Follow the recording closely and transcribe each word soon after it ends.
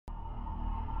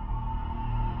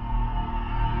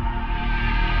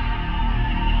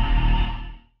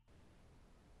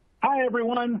Hi,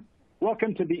 everyone.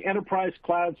 Welcome to the Enterprise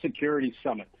Cloud Security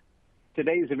Summit.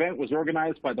 Today's event was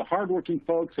organized by the hardworking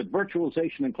folks at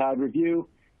Virtualization and Cloud Review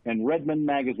and Redmond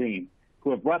Magazine,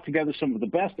 who have brought together some of the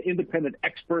best independent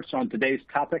experts on today's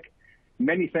topic.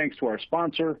 Many thanks to our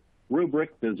sponsor, Rubrik,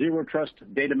 the Zero Trust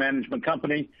data management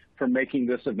company, for making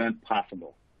this event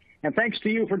possible. And thanks to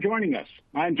you for joining us.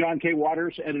 I'm John K.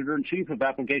 Waters, Editor-in-Chief of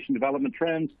Application Development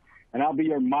Trends, and I'll be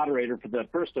your moderator for the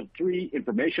first of 3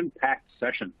 information-packed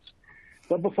sessions.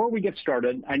 But before we get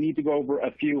started, I need to go over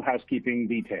a few housekeeping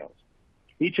details.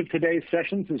 Each of today's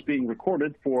sessions is being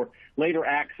recorded for later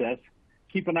access.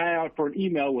 Keep an eye out for an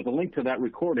email with a link to that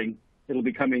recording. It'll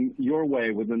be coming your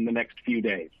way within the next few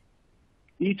days.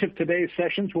 Each of today's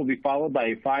sessions will be followed by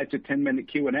a 5 to 10 minute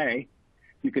Q&A.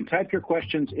 You can type your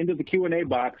questions into the Q&A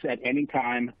box at any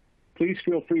time. Please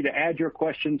feel free to add your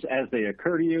questions as they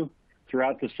occur to you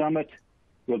throughout the summit.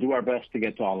 We'll do our best to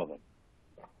get to all of them.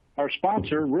 Our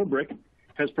sponsor, Rubrik,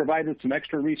 has provided some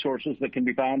extra resources that can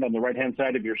be found on the right-hand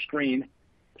side of your screen.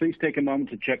 Please take a moment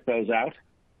to check those out.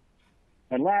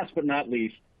 And last but not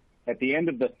least, at the end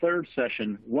of the 3rd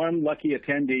session, one lucky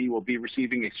attendee will be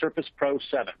receiving a Surface Pro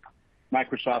 7,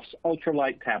 Microsoft's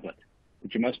ultralight tablet.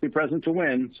 But you must be present to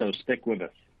win, so stick with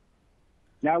us.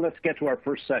 Now let's get to our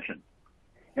first session,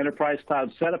 Enterprise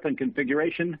Cloud Setup and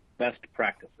Configuration Best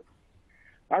Practices.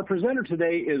 Our presenter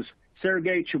today is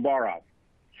Sergey Chubarov.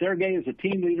 Sergey is a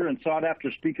team leader and sought-after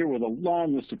speaker with a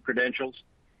long list of credentials.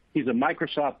 He's a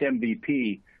Microsoft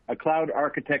MVP, a cloud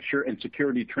architecture and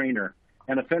security trainer,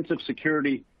 an offensive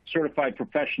security certified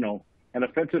professional, an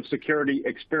offensive security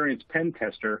experienced pen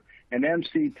tester, an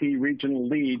MCT regional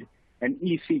lead, an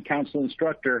EC council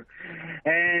instructor,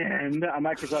 and a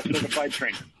Microsoft certified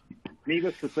trainer.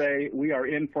 Needless to say, we are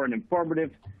in for an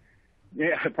informative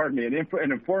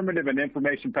and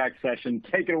information-packed session.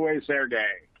 Take it away, Sergey.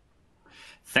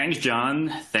 Thanks, John.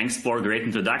 Thanks for a great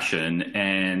introduction,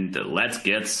 and let's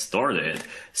get started.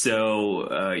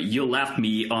 So you left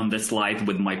me on the slide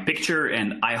with my picture,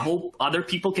 and I hope other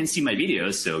people can see my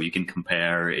videos so you can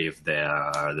compare if they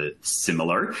are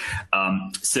similar.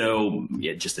 So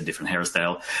yeah, just a different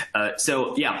hairstyle.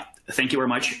 So yeah, thank you very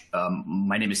much.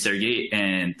 My name is Sergey,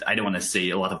 and I don't want to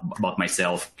say a lot about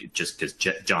myself just because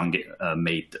John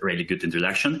made a really good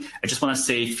introduction. I just want to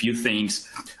say a few things.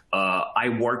 I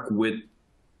work with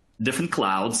different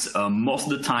clouds most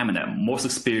of the time, and I'm most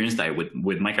experienced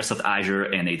with Microsoft Azure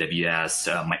and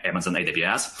AWS, my Amazon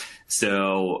AWS.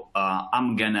 So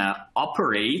I'm gonna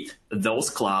operate those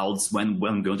clouds when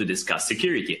I'm going to discuss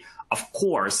security. Of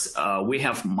course, we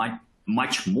have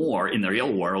much more in the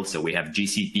real world. So we have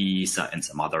GCPs and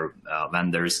some other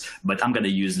vendors, but I'm going to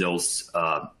use those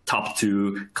top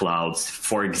 2 clouds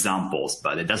for examples,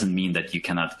 but it doesn't mean that you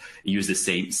cannot use the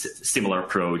similar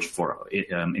approach for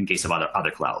in case of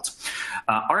other clouds.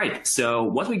 All right, so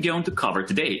what we're going to cover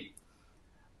today,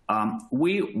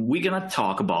 we're going to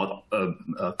talk about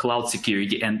cloud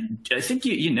security, and I think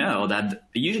you know that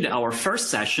usually our first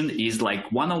session is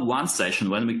like one-on-one session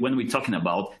when we're talking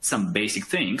about some basic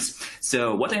things.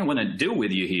 So what I want to do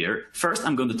with you here, first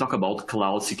I'm going to talk about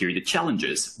cloud security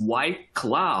challenges. Why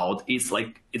cloud is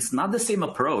like, it's not the same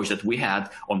approach that we had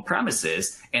on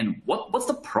premises, and what's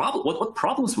the problem? What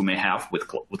problems we may have with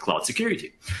cloud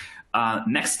security.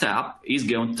 Next step is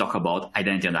going to talk about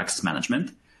identity and access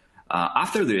management.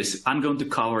 After this, I'm going to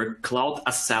cover cloud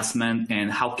assessment and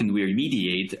how can we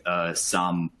remediate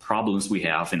some problems we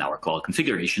have in our cloud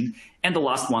configuration. And the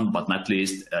last one, but not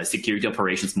least, security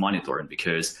operations monitoring,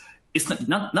 because it's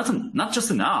not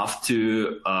just enough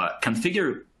to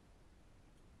configure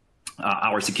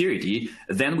our security,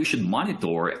 then we should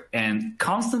monitor and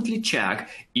constantly check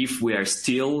if we are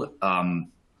still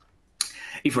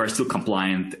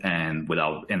compliant and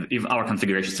if our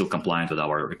configuration is still compliant with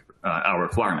our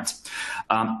requirements.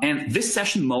 And this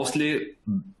session mostly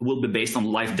will be based on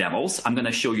live demos. I'm going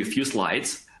to show you a few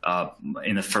slides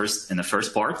in the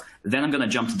first part. Then I'm going to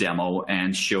jump to demo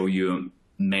and show you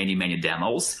many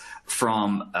demos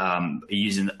from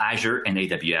using Azure and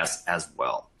AWS as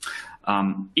well.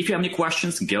 If you have any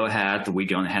questions, go ahead. We're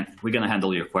going to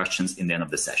handle your questions in the end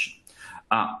of the session.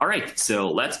 All right,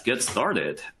 so let's get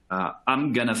started.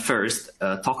 I'm going to first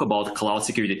talk about cloud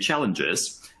security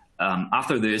challenges.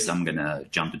 After this, I'm going to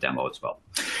jump to demo as well.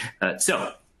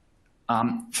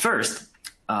 First,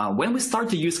 when we start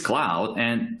to use cloud,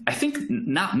 and I think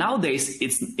nowadays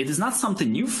it is not something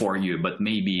new for you, but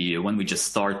maybe when we just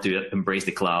start to embrace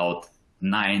the cloud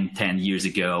 9-10 years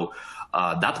ago,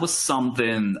 that was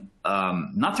something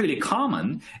not really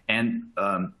common. And,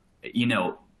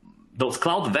 those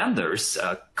cloud vendors,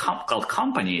 cloud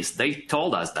companies, they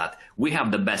told us that we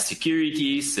have the best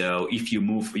security. So if you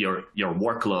move your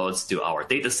workloads to our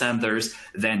data centers,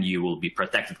 then you will be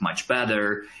protected much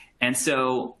better. And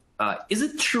so is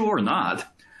it true or not?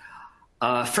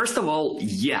 First of all,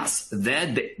 yes, their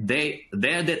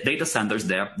data centers,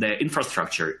 their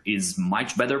infrastructure is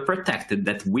much better protected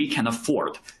than we can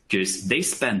afford, because they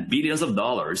spend billions of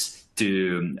dollars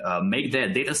to make their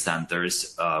data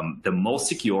centers the most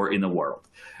secure in the world,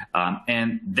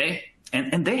 and they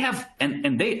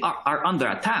are under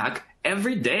attack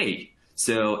every day.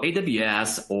 So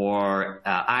AWS or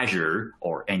Azure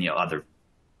or any other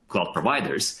cloud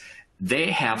providers,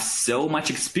 they have so much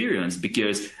experience,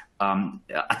 because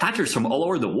attackers from all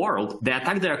over the world, they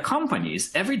attack their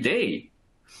companies every day.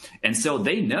 And so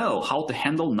they know how to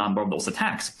handle a number of those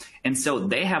attacks. And so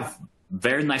they have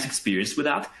very nice experience with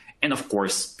that. And of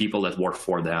course, people that work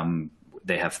for them,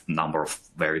 they have a number of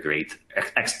very great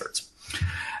experts.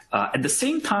 At the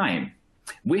same time,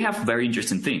 we have a very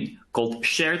interesting thing called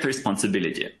shared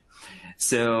responsibility.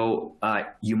 So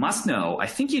you must know, I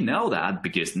think you know that,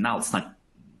 because now it's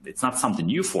not something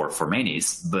new for many,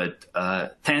 but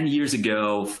 10 years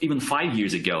ago, even 5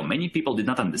 years ago, many people did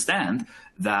not understand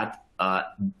that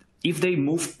if they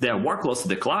move their workloads to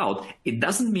the cloud, it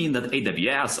doesn't mean that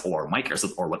AWS or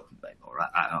Microsoft or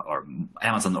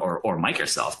Amazon or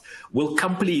Microsoft will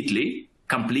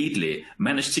completely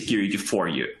manage security for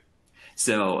you.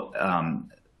 So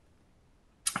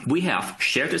we have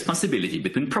shared responsibility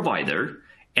between provider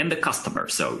and the customer.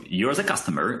 So you as a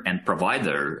customer and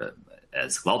provider,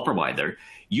 as cloud provider,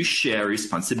 you share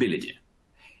responsibility.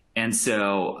 And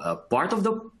so part of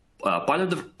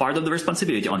the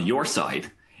responsibility on your side,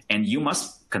 and you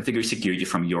must configure security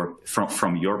from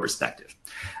your perspective.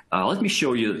 Let me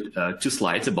show you 2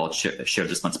 slides about shared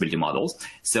responsibility models.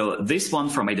 So this one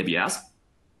from AWS,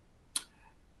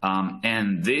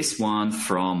 and this one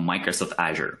from Microsoft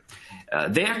Azure.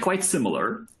 They are quite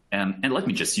similar, and let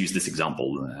me just use this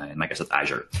example in Microsoft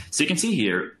Azure. So you can see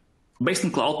here, based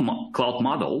on cloud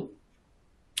model,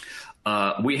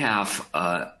 we have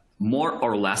more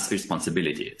or less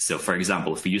responsibility. So for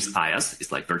example, if we use IaaS,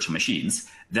 it's like virtual machines,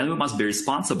 then we must be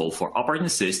responsible for operating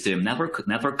system,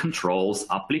 network controls,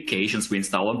 applications we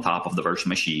install on top of the virtual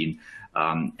machine,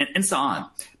 and so on.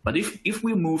 But if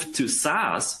we move to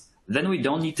SaaS, then we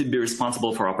don't need to be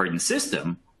responsible for operating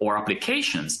system or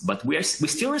applications, but we're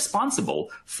still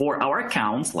responsible for our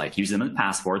accounts, like username and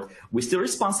password. We're still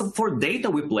responsible for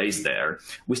data we place there.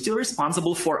 We're still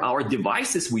responsible for our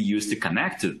devices we use to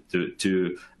connect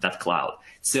to that cloud.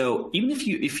 So even if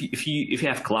you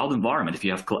have cloud environment, if you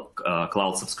have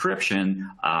cloud subscription,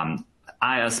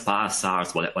 IaaS, PaaS,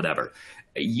 SaaS, whatever,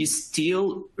 you're still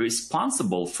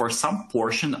responsible for some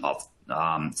portion of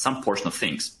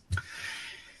things.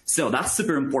 So that's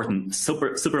super important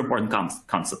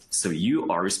concept. So you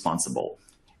are responsible.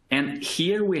 And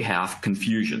here we have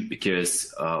confusion,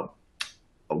 because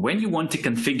when you want to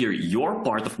configure your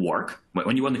part of work,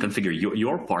 when you want to configure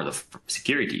your part of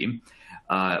security,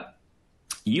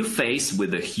 you face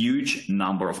with a huge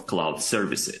number of cloud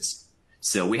services.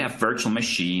 So we have virtual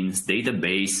machines,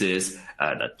 databases,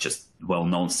 that just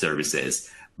well-known services,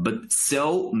 but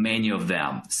so many of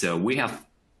them. So we have,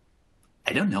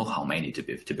 I don't know how many, to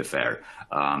be fair,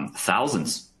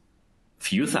 thousands,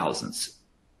 few thousands,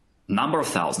 number of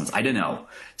thousands, I don't know.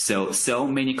 So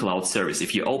many cloud services.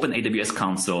 If you open AWS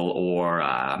console or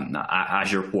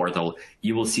Azure portal,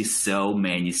 you will see so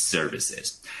many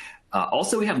services.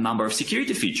 Also, we have a number of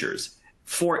security features.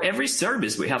 For every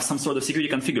service, we have some sort of security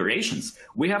configurations.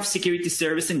 We have security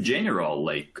service in general,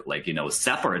 like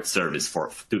separate service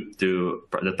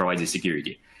that provides you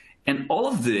security. And all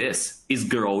of this is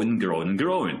growing.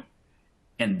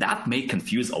 And that may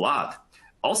confuse a lot.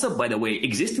 Also, by the way,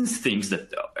 existing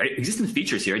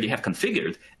features you already have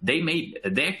configured,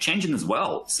 they're changing as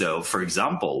well. So for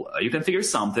example, you configure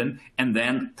something and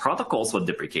then protocol was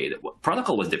deprecated.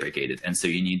 And so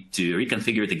you need to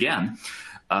reconfigure it again.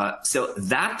 So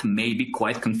that may be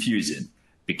quite confusing,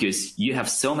 because you have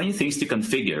so many things to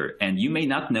configure and you may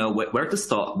not know where to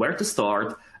start,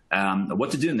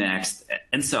 what to do next,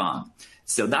 and so on.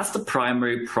 So that's the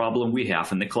primary problem we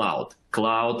have in the cloud.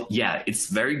 Cloud, yeah, it's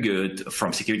very good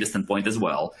from security standpoint as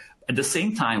well. At the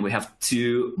same time, we have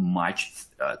too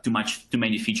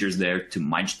many features there, too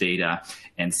much data,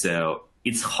 and so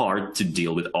it's hard to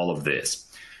deal with all of this.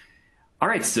 All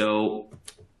right, so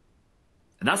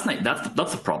that's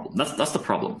the problem. That's the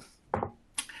problem.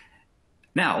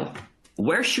 Now,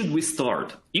 where should we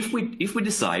start? If we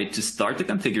decide to start to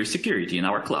configure security in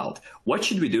our cloud, what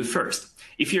should we do first?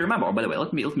 If you remember, by the way,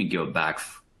 let me go back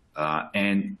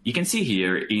And you can see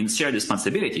here in shared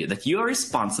responsibility that you are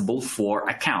responsible for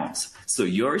accounts. So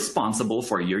you're responsible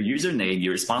for your username,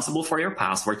 you're responsible for your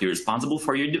password, you're responsible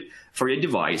for your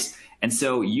device. And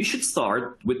so you should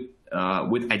start with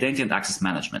identity and access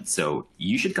management. So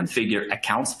you should configure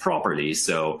accounts properly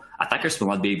so attackers will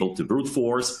not be able to brute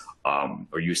force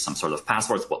or use some sort of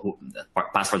password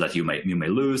that you may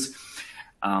lose,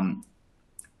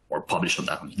 or publish on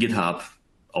that on GitHub.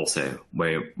 Also,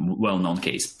 very well-known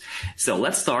case. So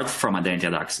let's start from identity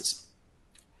and access.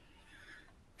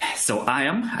 So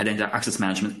IAM, identity and access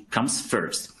management, comes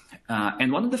first.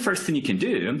 And one of the first things you can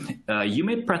do, you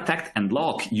may protect and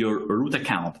lock your root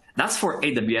account. That's for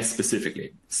AWS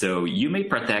specifically. So you may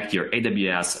protect your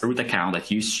AWS root account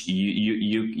that you used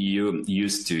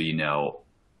to,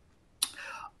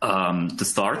 to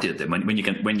start it. When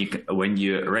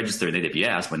you register in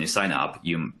AWS, when you sign up,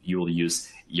 you will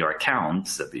use your account.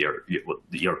 So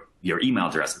your email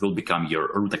address will become your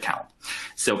root account.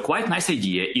 So quite nice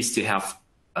idea is to have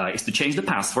is to change the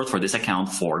password for this account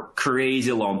for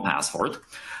crazy long password.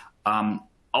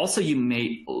 Also, you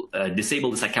may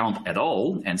disable this account at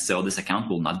all, and so this account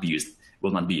will not be used.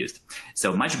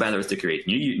 So much better is to create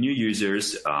new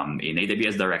users in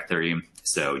AWS directory.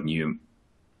 So new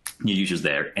users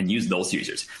there and use those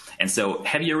users. And so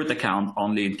have your root account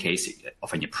only in case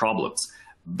of any problems,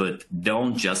 but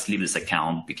don't just leave this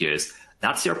account because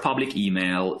that's your public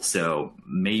email. So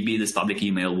maybe this public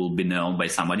email will be known by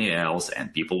somebody else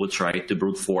and people will try to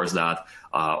brute force that.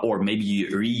 Or maybe you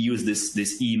reuse this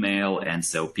when and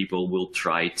so people will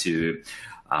try to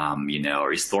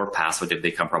restore password if they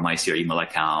compromise your email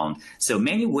account. So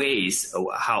many ways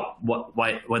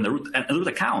when the root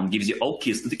account gives you all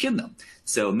keys to the kingdom.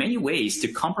 So many ways to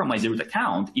compromise the root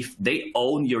account if they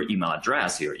own your email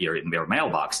address, your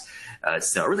mailbox.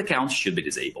 So root account should be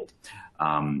disabled.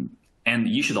 And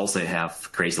you should also have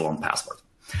crazy long password.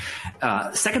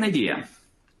 Second idea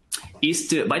is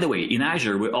to, by the way, in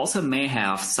Azure, we also may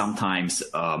have sometimes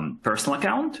personal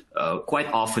account.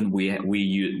 Quite often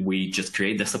we just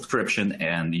create the subscription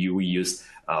and you use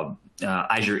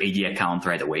Azure AD account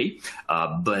right away.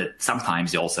 But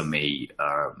sometimes you also may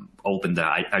open the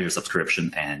Azure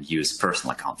subscription and use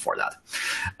personal account for that.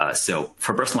 So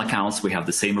for personal accounts, we have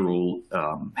the same rule,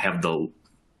 have the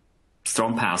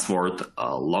strong password,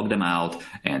 log them out,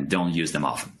 and don't use them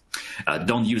often.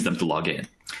 Don't use them to log in.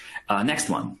 Next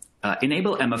one,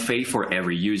 enable MFA for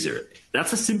every user.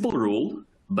 That's a simple rule,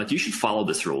 but you should follow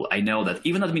this rule. I know that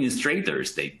even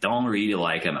administrators, they don't really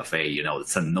like MFA.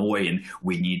 It's annoying.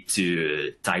 We need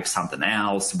to type something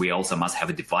else. We also must have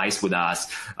a device with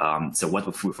us. So what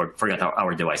if we forget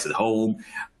our device at home?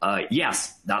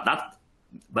 Yes,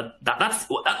 that's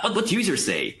what users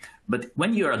say. But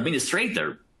when you're an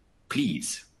administrator,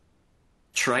 please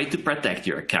try to protect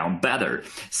your account better.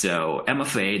 So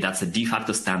MFA, that's a de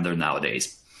facto standard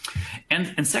nowadays.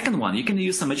 And second one, you can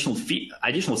use some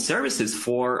additional services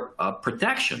for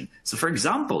protection. So for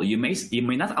example, you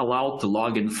may not allow to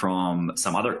log in from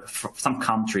some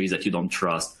countries that you don't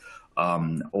trust,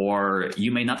 or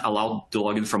you may not allow to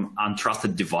log in from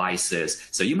untrusted devices.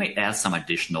 So you may add some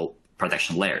additional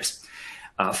protection layers.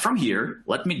 From here,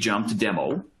 let me jump to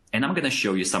demo. And I'm going to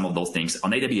show you some of those things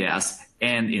on AWS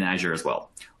and in Azure as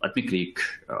well. Let me click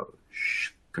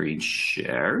screen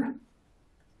share.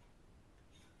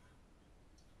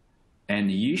 And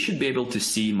you should be able to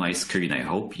see my screen. I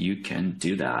hope you can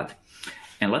do that.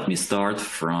 And let me start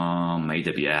from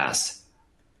AWS.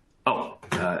 Oh,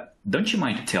 don't you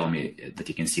mind to tell me that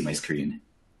you can see my screen?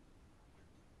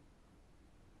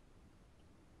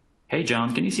 Hey,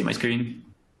 John, can you see my screen?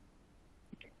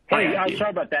 Hey,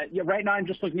 sorry about that. Yeah, right now I'm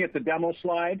just looking at the demo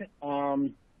slide. I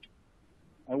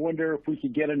wonder if we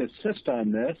could get an assist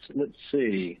on this. Let's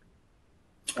see.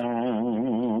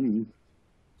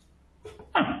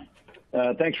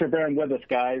 Thanks for bearing with us,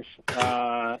 guys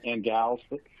and gals.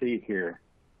 Let's see here.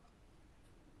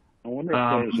 I wonder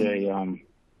if there's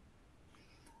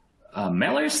a...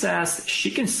 Miller says she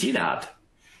can see that.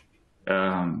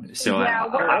 Yeah,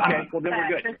 okay, well then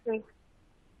we're good.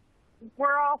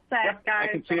 We're all set, yep, guys.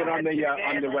 I can see it on the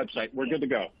website. We're good to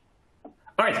go.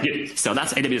 All right, good. So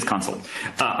that's AWS console.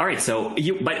 All right. So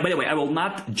by the way, I will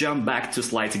not jump back to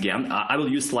slides again. I will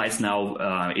use slides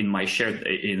now in my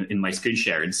in my screen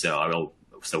sharing. So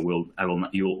we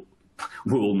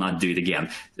will not do it again.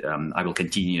 I will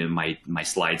continue my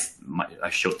slides.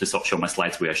 To show my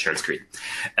slides with a shared screen.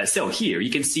 So here you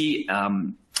can see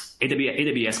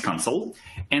AWS console,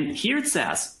 and here it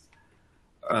says.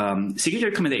 Security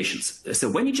recommendations. So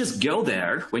when you just go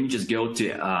there, when you just go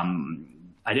to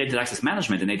identity access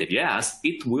management in AWS,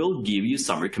 it will give you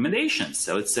some recommendations.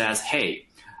 So it says, hey,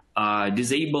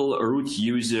 disable root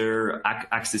user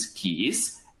access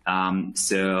keys.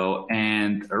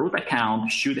 And a root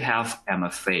account should have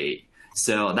MFA.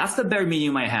 So that's the bare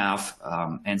minimum I have.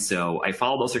 And so I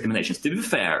follow those recommendations. To be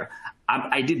fair,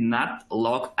 I did not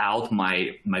log out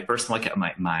my personal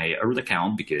account, my root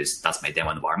account, because that's my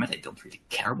demo environment. I don't really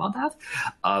care about that.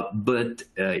 But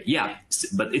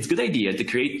it's a good idea to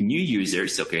create new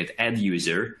users. So create add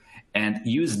user and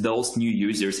use those new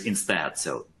users instead.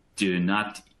 So do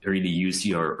not really use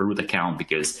your root account,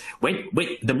 because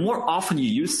the more often you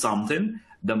use something,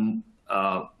 the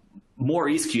more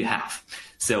risk you have.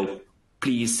 So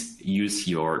please use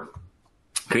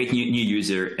create new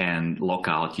user and log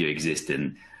out your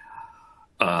existing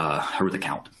root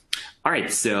account. All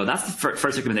right, so that's the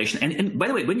first recommendation. And by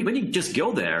the way, when you just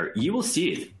go there, you will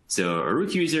see it. So a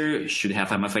root user should have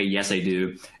MFA. Yes, I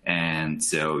do. And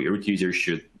so your root user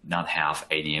should not have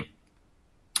any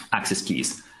access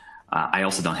keys. I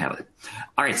also don't have it.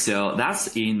 All right, so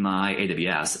that's in my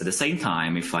AWS. At the same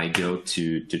time, if I go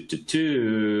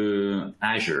to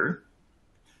Azure,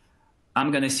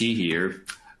 I'm going to see here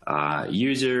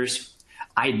users.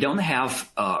 I don't have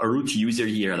a root user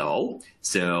here at all.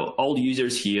 So all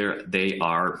users here, they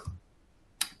are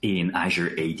in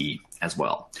Azure AD as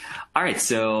well. All right,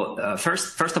 so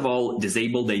first of all,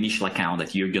 disable the initial account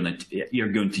that you're going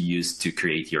to use to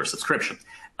create your subscription.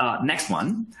 Next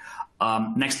one,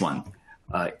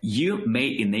 you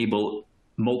may enable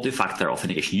multi-factor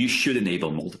authentication. You should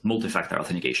enable multi-factor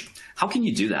authentication. How can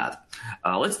you do that?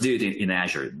 Let's do it in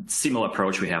Azure. Similar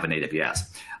approach we have in AWS.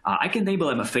 I can enable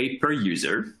MFA per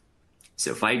user.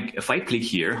 So if I click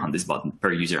here on this button,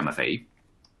 per user MFA,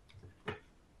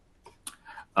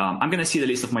 I'm going to see the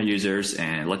list of my users,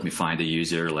 and let me find the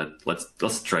user.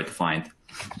 Let's try to find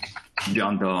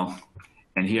John Doe.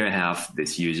 And here I have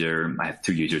this user. I have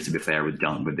two users, to be fair, with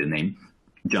the name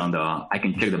John Doe. I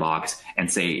can check the box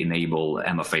and say enable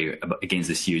MFA against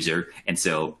this user, and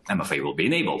so MFA will be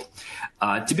enabled.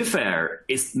 To be fair,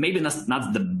 it's maybe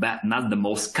not the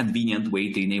most convenient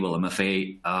way to enable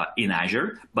MFA in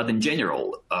Azure, but in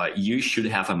general, you should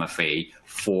have MFA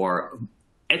for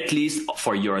at least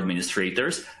for your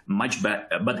administrators, much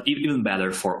better, but even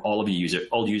better for all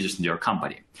users in your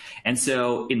company. And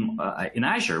so in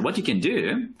Azure, what you can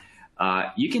do.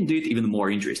 You can do it even more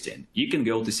interesting. You can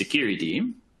go to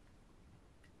security,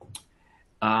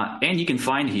 and you can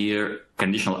find here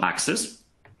conditional access.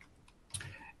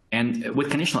 And with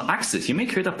conditional access, you may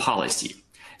create a policy.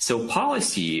 So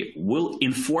policy will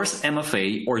enforce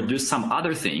MFA or do some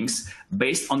other things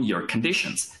based on your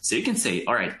conditions. So you can say,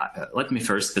 all right, let me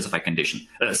first specify condition.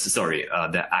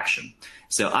 The action.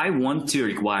 So I want to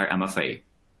require MFA.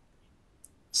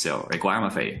 So require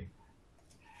MFA.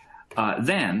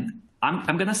 Then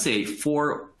I'm going to say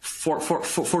for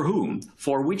whom,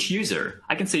 for which user.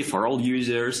 I can say for all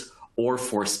users or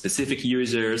for specific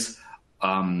users,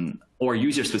 or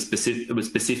users with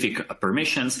specific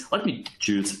permissions. Let me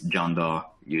choose John Doe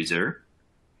user.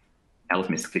 Now let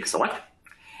me click select.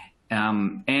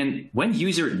 And when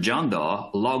user John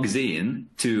Doe logs in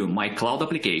to my cloud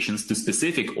applications, to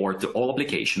specific or to all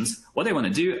applications, what I want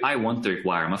to do, I want to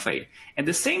require MFA. At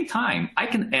the same time, I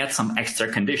can add some extra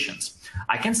conditions.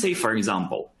 I can say, for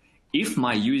example, if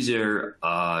my user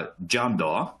John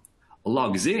Doe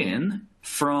logs in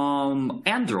from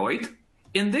Android,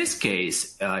 in this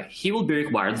case, he will be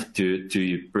required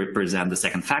to present the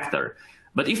second factor.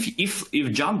 But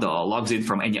if John Doe logs in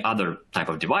from any other type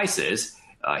of devices,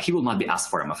 he will not be asked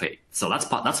for MFA. So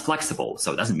that's flexible.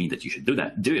 So it doesn't mean that you should do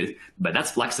it, but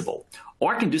that's flexible.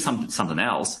 Or I can do something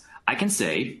else. I can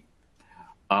say,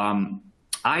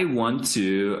 I want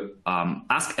to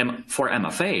ask for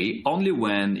MFA only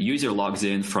when user logs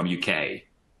in from UK,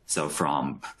 so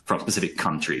from specific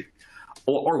country.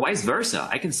 Or vice versa.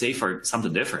 I can say for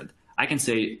something different. I can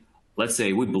say, let's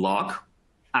say we block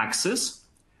access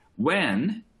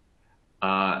when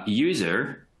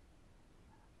user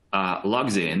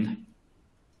logs in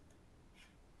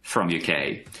from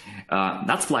UK.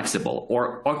 That's flexible.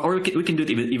 Or we can do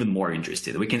it even more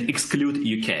interesting. We can exclude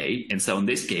UK. And so in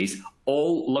this case,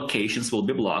 all locations will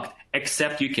be blocked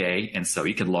except UK. And so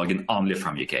you can log in only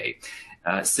from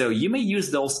UK. So you may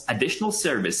use those additional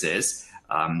services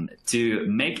to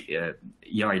make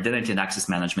your identity and access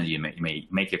management, you may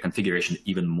make your configuration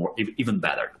even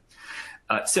better.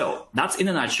 So that's in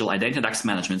a nutshell, identity and access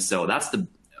management. So that's the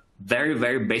very,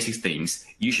 very basic things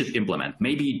you should implement.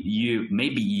 Maybe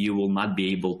you will not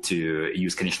be able to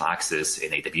use conditional access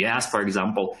in AWS, for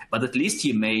example, but at least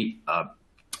you may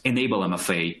enable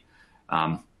MFA.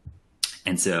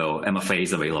 And so MFA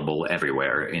is available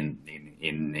everywhere in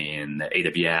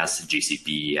AWS,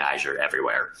 GCP, Azure,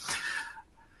 everywhere.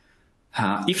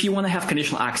 If you want to have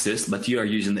conditional access, but you are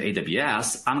using the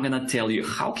AWS, I'm going to tell you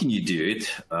how can you do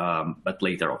it, but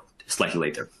later, slightly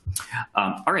later.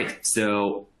 All right,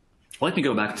 so let me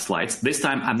go back to slides. This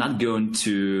time, I'm not going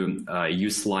to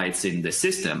use slides in the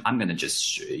system. I'm going to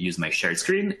just use my shared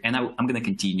screen, and I'm going to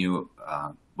continue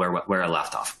where I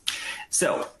left off.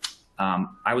 So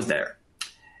I was there.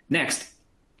 Next,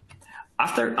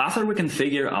 after we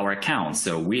configure our account,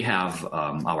 so we have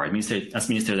our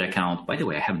administrator account. By the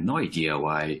way, I have no idea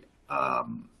why I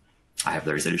have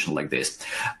the resolution like this.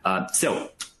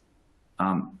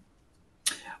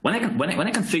 When I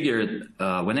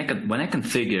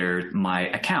configured my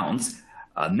accounts,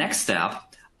 next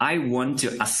step, I want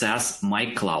to assess my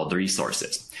cloud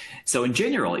resources. So in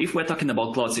general, if we're talking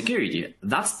about cloud security,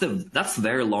 that's a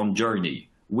very long journey.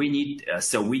 We need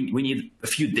we need a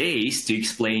few days to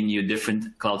explain you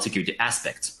different cloud security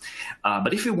aspects.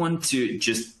 But if you want to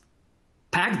just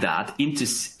pack that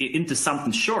into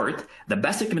something short, the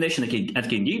best recommendation I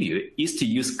can give you is to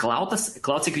use cloud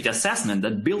security assessment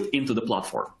that built into the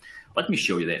platform. Let me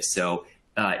show you this. So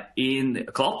in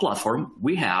Cloud Platform,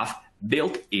 we have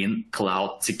built-in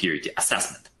cloud security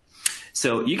assessment.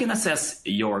 So you can assess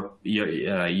your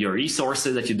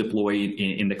resources that you deploy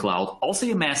in the cloud. Also,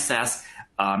 you may assess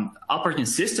operating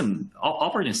system.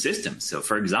 So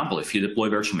for example, if you deploy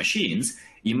virtual machines,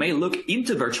 you may look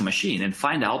into virtual machine and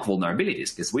find out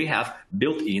vulnerabilities because we have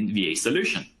built-in VA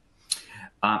solution.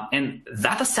 And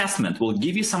that assessment will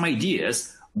give you some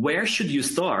ideas where should you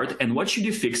start and what should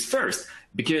you fix first.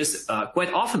 Because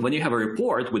quite often when you have a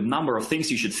report with number of things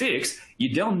you should fix,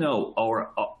 you don't know,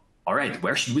 all right,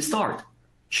 where should we start?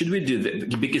 Should we do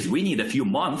that? Because we need a few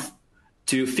months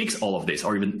to fix all of this,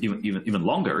 or even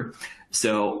longer.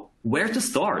 So where to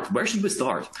start? Where should we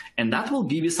start? And that will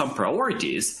give you some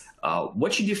priorities.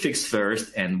 What should you fix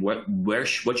first, and what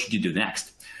should you do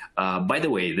next? By the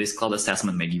way, this cloud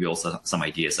assessment may give you also some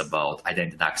ideas about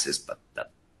identity access, but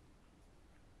that.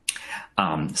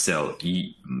 So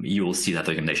you will see that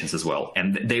recommendations as well,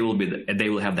 and they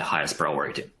will have the highest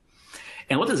priority.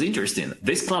 And what is interesting,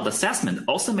 this cloud assessment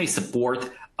also may support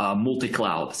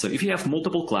multi-cloud. So if you have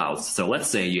multiple clouds, so let's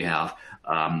say you have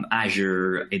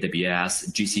Azure,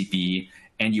 AWS, GCP,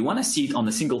 and you want to see it on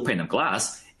a single pane of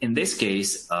glass, in this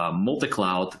case,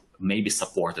 multi-cloud may be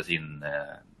supported in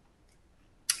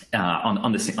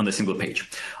on the single page.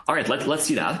 All right, let's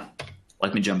see that.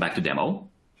 Let me jump back to demo.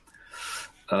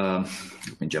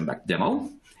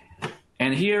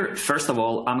 And here, first of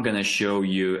all, I'm going to show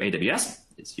you AWS,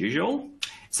 as usual.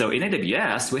 So in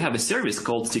AWS, we have a service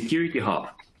called Security Hub.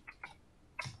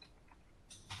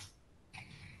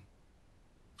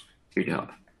 Security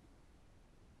Hub.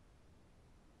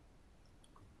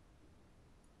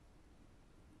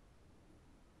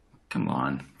 Come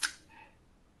on.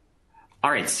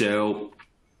 All right, so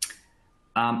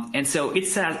and so it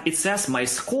says my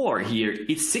score here,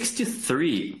 it's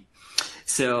 63.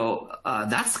 So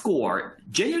that score,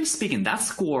 generally speaking, that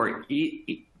score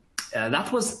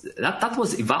that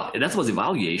was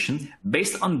evaluation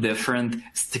based on different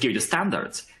security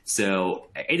standards. So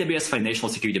AWS Financial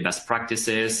Security Best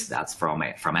Practices, that's from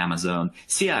Amazon.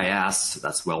 CIS,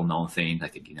 that's well-known thing. I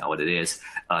think you know what it is.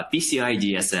 PCI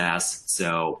DSS.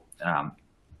 So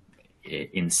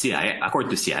in CIS, according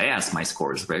to CIS, my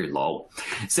score is very low.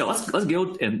 So let's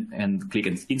go and click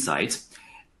on Insights.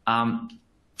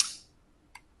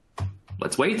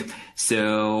 Let's wait.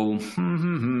 So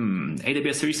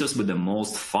AWS resource with the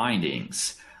most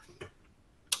findings.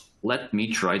 Let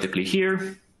me try to click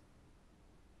here.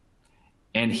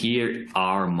 And here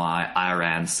are my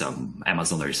IRAN, some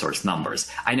Amazon resource numbers.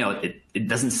 I know it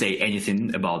doesn't say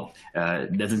anything about,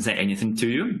 doesn't say anything to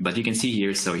you, but you can see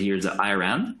here. So here's the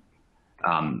IRAN.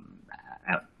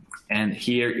 And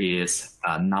here is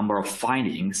a number of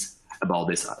findings about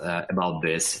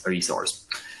this resource.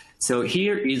 So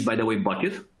here is, by the way,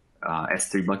 bucket,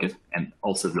 S3 bucket, and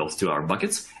also those two are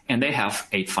buckets, and they have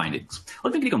 8 findings.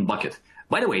 Let me click on bucket.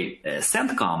 By the way,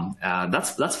 CENTCOM,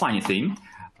 that's funny thing.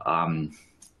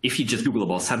 If you just Google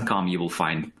about CENTCOM, you will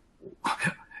find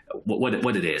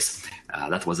what it is.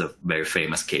 That was a very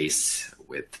famous case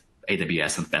with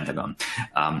AWS and Pentagon.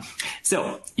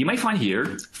 So you might find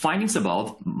here findings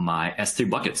about my S3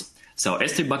 buckets. So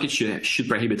S3 bucket should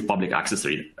prohibit public access,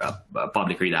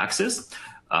 public read access.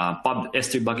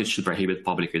 S3 bucket should prohibit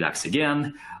public read access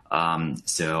again.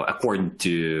 So according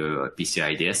to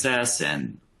PCI DSS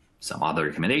and some other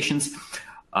recommendations.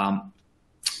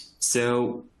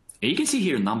 So you can see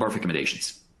here a number of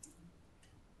recommendations.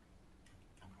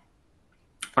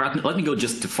 All right, let me go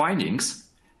just to findings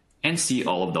and see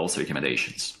all of those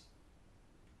recommendations.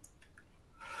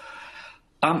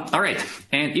 All right,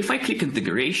 and if I click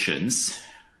integrations,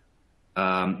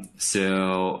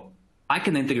 so I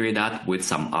can integrate that with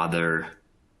some other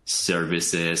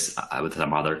services, with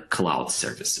some other cloud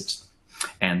services,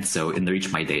 and so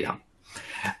enrich my data.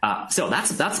 So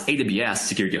that's AWS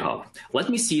Security Hub. Let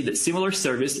me see the similar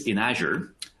service in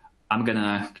Azure. I'm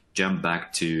gonna jump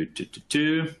back to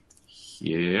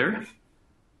here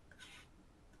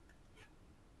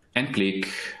and click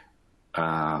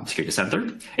Security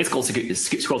Center. It's called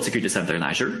Security Center in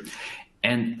Azure,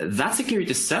 and that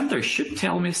Security Center should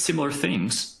tell me similar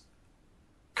things.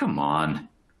 Come on.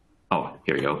 Oh,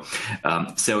 here we go.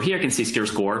 So here I can see Secure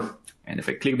Score, and if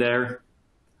I click there,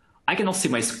 I can also see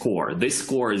my score. This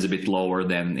score is a bit lower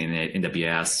than in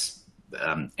AWS,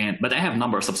 but I have a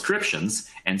number of subscriptions,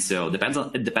 and so it depends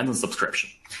on subscription.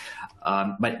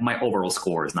 But my overall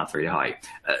score is not very high.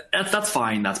 That's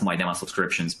fine. That's my demo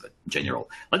subscriptions, but in general.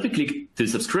 Let me click to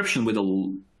subscription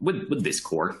with this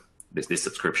score, this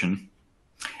subscription.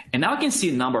 And now I can see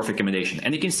a number of recommendations.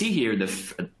 And you can see here the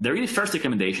really first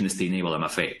recommendation is to enable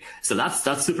MFA. So that's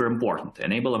super important.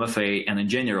 Enable MFA, and in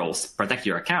general, protect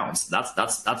your accounts.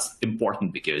 That's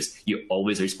important because you're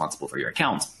always responsible for your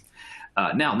accounts.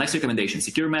 Now, next recommendation,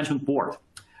 secure management port.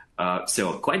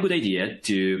 So quite good idea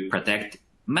to protect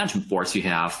management ports you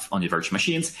have on your virtual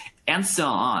machines, and so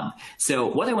on. So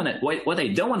what I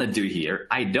don't want to do here,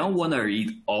 I don't want to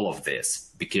read all of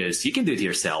this, because you can do it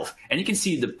yourself, and you can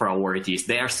see the priorities.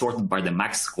 They are sorted by the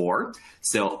max score.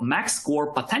 So max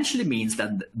score potentially means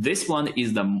that this one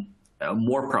is the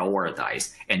more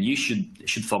prioritized, and you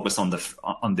should focus on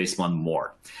this one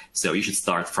more. So you should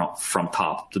start from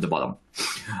top to the bottom.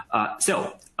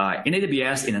 In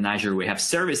AWS, in Azure, we have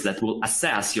service that will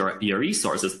assess your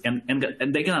resources, and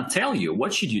they're gonna tell you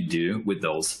what should you do with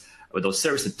those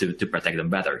services to protect them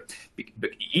better.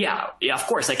 Yeah, of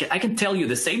course, I can tell you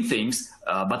the same things,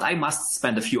 but I must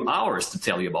spend a few hours to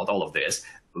tell you about all of this.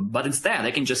 But instead,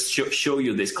 I can just show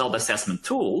you this cloud assessment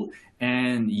tool,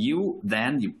 and you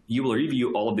will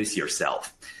review all of this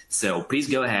yourself. So please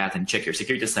go ahead and check your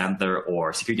Security Center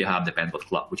or Security Hub, depends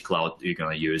which cloud you're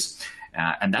going to use,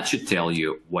 and that should tell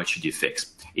you what should you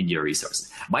fix in your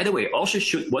resources. By the way, also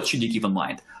what should you keep in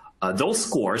mind? Those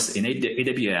scores in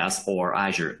AWS or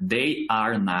Azure, they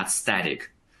are not static.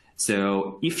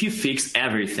 So if you fix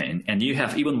everything and you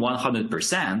have even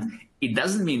 100%, it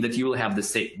doesn't mean that you will have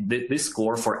this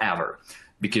score forever,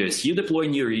 because you deploy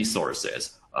new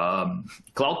resources.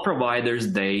 Cloud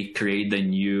providers, they create the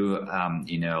new,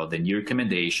 the new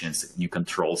recommendations, new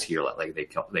controls here, like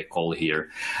they call here,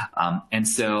 and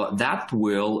so that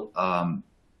will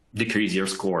decrease your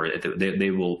score.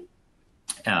 They will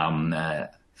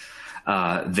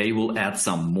add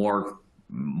some more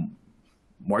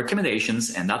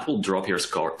recommendations, and that will drop your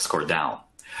score down.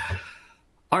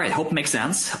 All right, hope it makes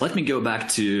sense. Let me go back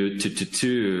to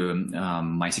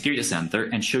my Security Center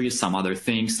and show you some other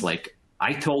things. Like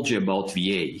I told you about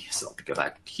VA. So let me go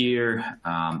back here,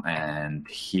 and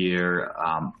here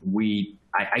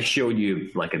I showed you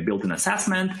like a built-in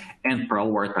assessment and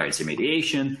prioritized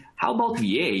remediation. How about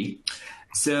VA?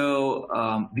 So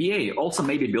VA also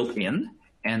may be built in.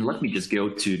 And let me just go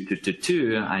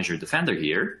to Azure Defender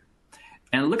here.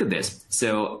 And look at this.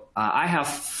 So I have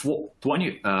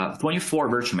 24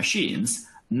 virtual machines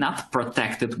not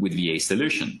protected with VA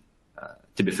solution.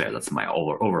 To be fair, that's my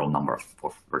overall number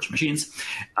of virtual machines.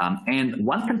 And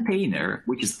one container,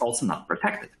 which is also not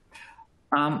protected.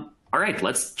 All right,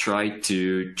 let's try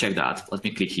to check that. Let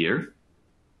me click here.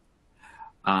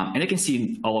 And I can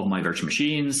see all of my virtual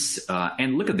machines.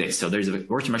 And look at this. So there's a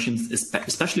virtual machine,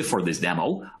 especially for this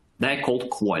demo, that I called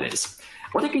Qualys.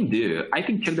 What I can do, I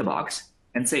can check the box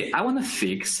and say, I want to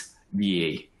fix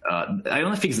VA. I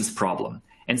want to fix this problem.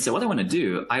 And so what I want to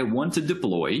do, I want to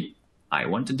deploy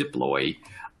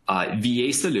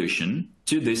VA solution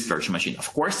to this virtual machine.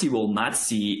 Of course, you will not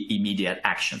see immediate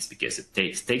actions because it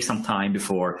takes some time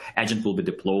before agent will be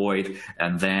deployed,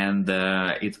 and then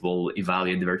it will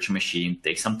evaluate the virtual machine,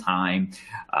 take some time,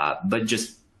 but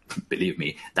just believe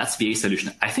me, that's VA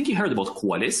solution. I think you heard about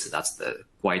Qualys. That's the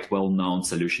quite well-known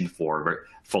solution for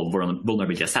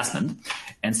vulnerability assessment.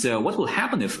 And so what will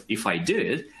happen if I do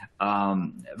it,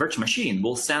 virtual machine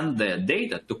will send the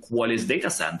data to Qualys data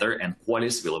center, and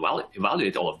Qualys will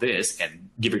evaluate all of this and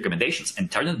give recommendations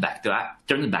and turn it back to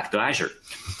Azure.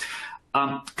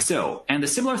 And the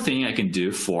similar thing I can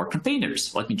do for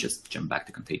containers. Let me just jump back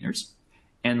to containers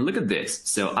and look at this.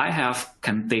 So I have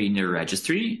container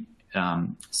registry.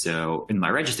 So in my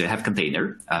registry, I have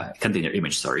container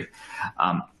image, sorry.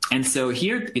 And so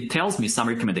here it tells me some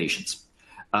recommendations.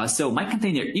 So my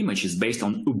container image is based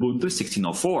on Ubuntu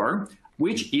 16.04,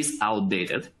 which is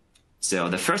outdated. So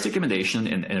the first recommendation,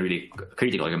 and a really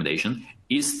critical recommendation,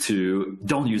 is to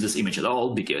don't use this image at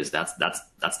all, because that's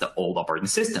the old operating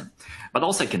system. But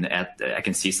also I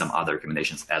can see some other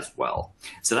recommendations as well.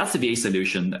 So that's the VA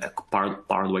solution powered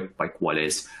by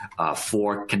Qualys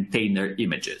for container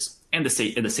images, and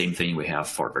the same thing we have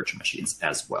for virtual machines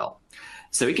as well.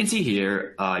 So you can see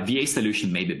here, VA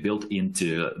solution may be built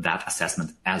into that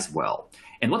assessment as well.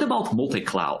 And what about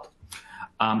multi-cloud?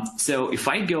 So if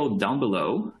I go down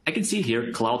below, I can see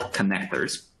here cloud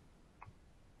connectors.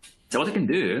 So what I can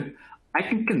do, I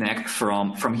can connect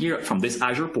from here, from this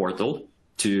Azure portal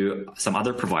to some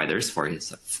other providers.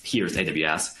 Here's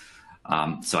AWS.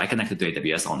 So I connected to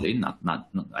AWS only,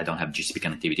 I don't have GCP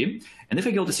connectivity. And if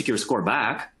I go to Secure Score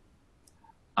back,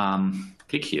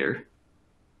 click here.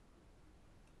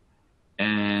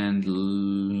 And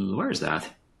where is that?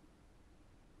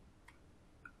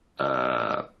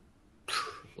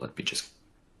 Let me just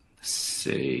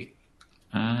say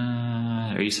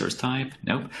resource type.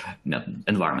 Nope. No,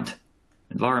 environment,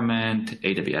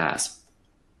 AWS.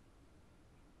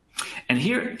 And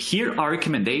here are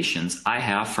recommendations I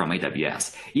have from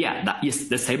AWS. Yeah, that is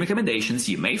the same recommendations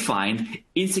you may find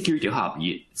in Security Hub.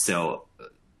 So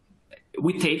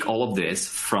we take all of this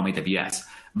from AWS.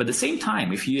 But at the same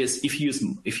time, if you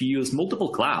use multiple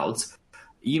clouds,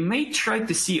 you may try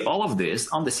to see all of this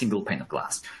on the single pane of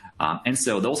glass. And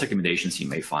so those recommendations you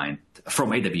may find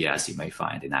from AWS, you may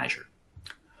find in Azure.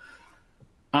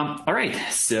 All right,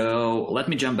 so let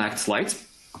me jump back to slides.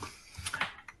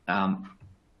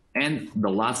 And the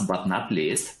last but not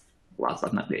least,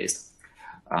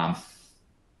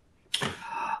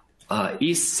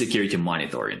 is security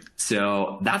monitoring.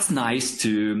 So that's nice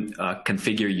to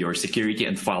configure your security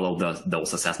and follow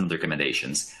those assessment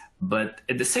recommendations. But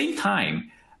at the same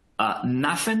time,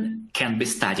 nothing can be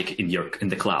static in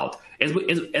the cloud. As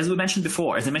I mentioned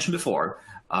before,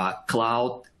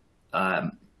 cloud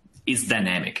is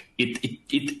dynamic.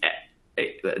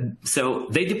 So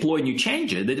they deploy new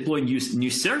changes, they deploy new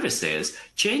services,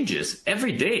 changes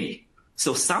every day.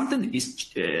 So something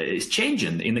is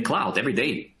changing in the cloud every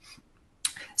day.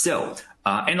 So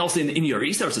and also in your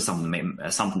resources, something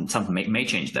may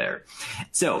change there.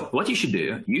 So what you should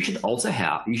do, you should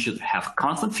have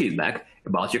constant feedback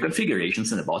about your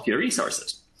configurations and about your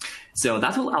resources. So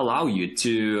that will allow you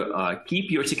to keep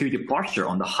your security posture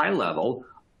on the high level,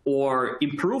 or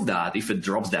improve that if it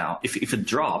drops down. If it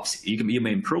drops, you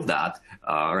may improve that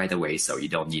right away, so you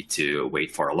don't need to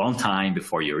wait for a long time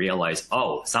before you realize,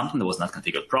 oh, something was not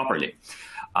configured properly.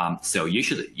 So you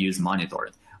should use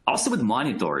monitoring. Also with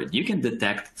monitoring, you can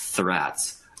detect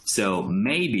threats. So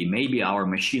maybe our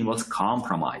machine was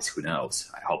compromised. Who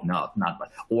knows? I hope not.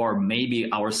 Or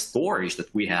maybe our storage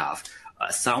that we have,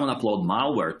 someone upload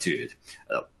malware to it.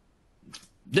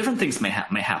 Different things may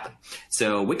happen.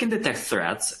 So we can detect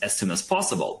threats as soon as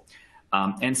possible.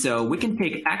 And so we can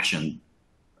take action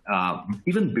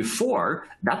even before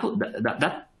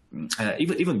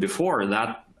even before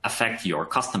that affect your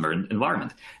customer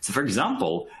environment. So for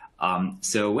example,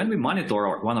 so when we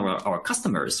monitor one of our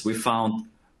customers, we found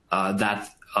that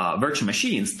virtual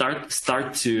machines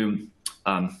start to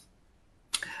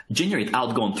generate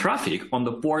outgoing traffic on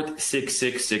the port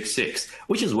 6666,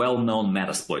 which is well-known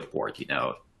Metasploit port.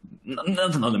 Not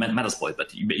the Metasploit,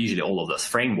 but usually all of those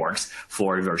frameworks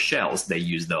for reverse shells, they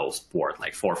use those port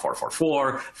like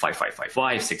 4444,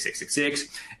 5555,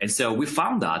 6666. And so we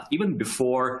found that even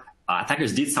before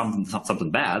attackers did something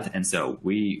bad, and so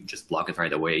we just block it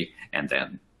right away and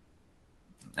then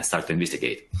start to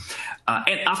investigate.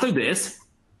 And after this,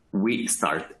 we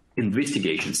start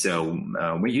investigation. So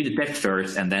when you detect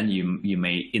first, and then you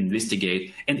may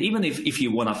investigate. And even if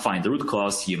you want to find the root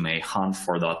cause, you may hunt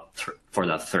for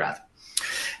that threat.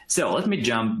 So let me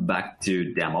jump back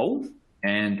to demo,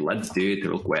 and let's do it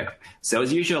real quick. So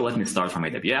as usual, let me start from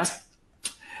AWS.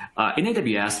 In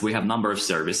AWS, we have a number of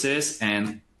services,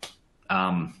 and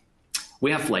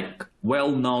we have like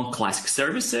well-known classic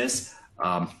services.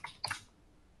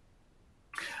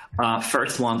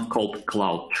 First one called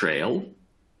CloudTrail.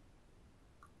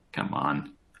 Come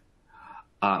on.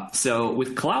 So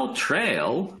with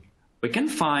CloudTrail, we can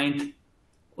find,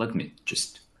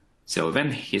 so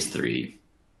event history.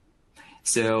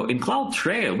 So in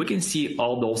CloudTrail, we can see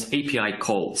all those API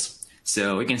calls.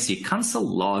 So we can see console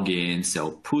login,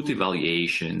 so put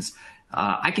evaluations.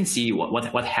 I can see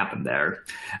what happened there.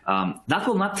 That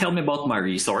will not tell me about my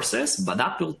resources, but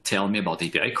that will tell me about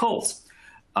API calls.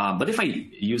 But if I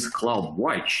use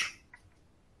CloudWatch,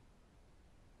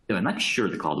 I'm not sure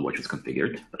the CloudWatch was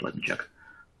configured, but let me check.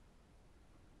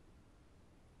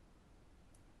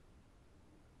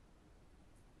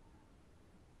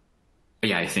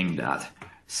 Yeah, I think that.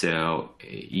 So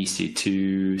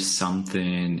EC2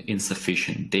 something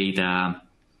insufficient data.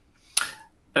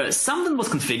 Something was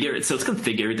configured, so it's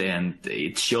configured and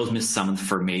it shows me some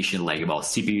information like about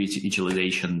CPU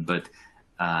utilization, but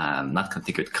not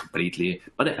configured completely.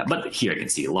 But here I can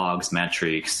see logs,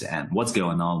 metrics, and what's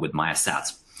going on with my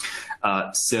assets.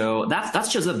 So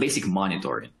that's just a basic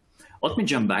monitoring. Let me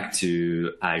jump back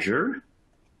to Azure,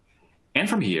 and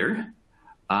from here,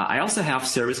 I also have a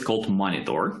service called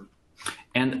Monitor,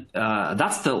 and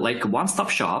that's the one-stop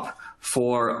shop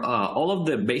for all of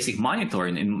the basic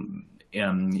monitoring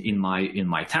in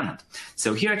my tenant.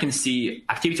 So here I can see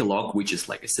activity log, which is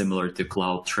similar to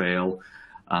CloudTrail.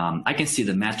 I can see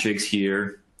the metrics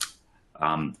here,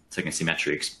 so I can see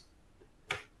metrics.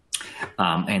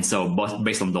 And so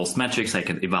based on those metrics, I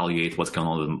can evaluate what's going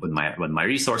on with my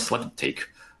resource. Let me take,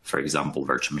 for example,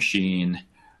 virtual machine.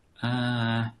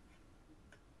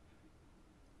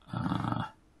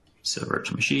 So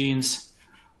virtual machines.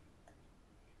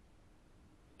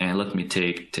 And let me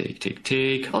take.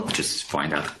 I'll just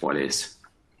find out what is.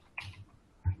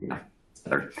 Yeah,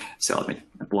 better. So let me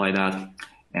apply that.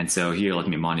 And so here, let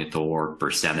me monitor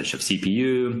percentage of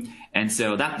CPU. And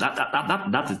so that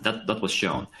was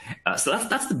shown. So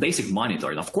that's the basic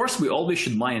monitoring. Of course, we always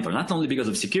should monitor, not only because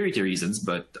of security reasons,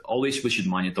 but always we should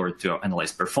monitor to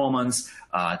analyze performance,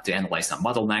 to analyze some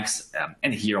bottlenecks.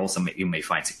 And here also you may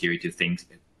find security things,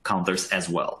 counters as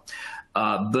well.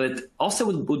 But also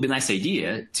it would be a nice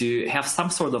idea to have some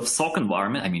sort of SOC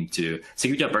environment, to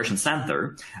Security Operations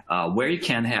Center, where you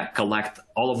can collect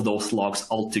all of those logs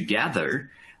all together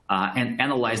and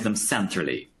analyze them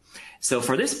centrally. So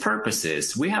for these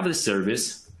purposes, we have the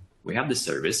service.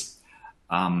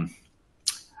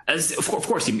 As of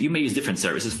course, you may use different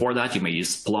services for that. You may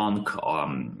use Splunk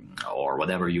or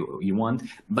whatever you want.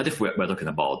 But if we're talking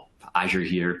about Azure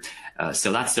here,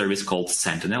 so that service called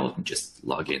Sentinel. Let me just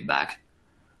log in back.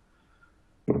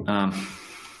 By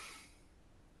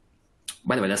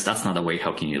the way, that's not a way.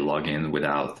 How can you log in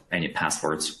without any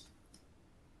passwords?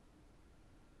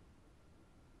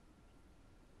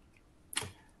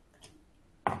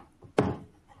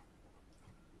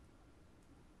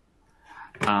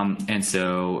 And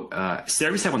so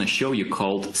service I want to show you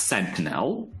called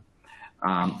Sentinel.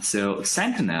 So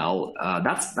Sentinel,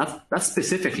 that's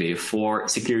specifically for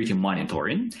security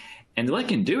monitoring. And what I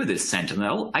can do with this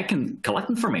Sentinel, I can collect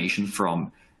information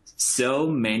from so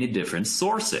many different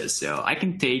sources. So I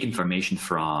can take information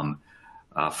from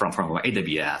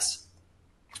AWS.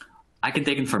 I can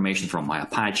take information from my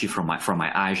Apache, from my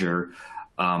Azure.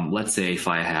 Let's say if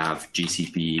I have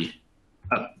GCP,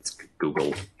 it's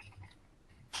Google.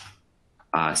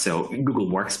 So Google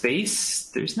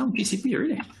Workspace, there's no GCP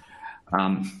really.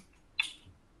 I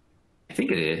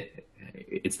think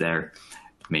it's there,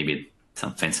 maybe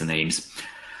some fancy names.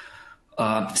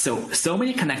 So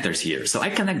many connectors here. So I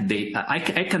connect data. I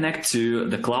connect to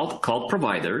the cloud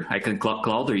provider. I can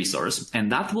cloud resource,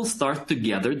 and that will start to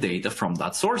gather data from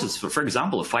that sources. For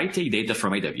example, if I take data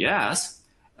from AWS,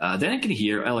 then I can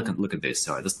hear. I can look at this.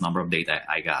 So this number of data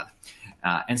I got,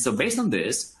 and so based on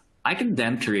this, I can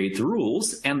then create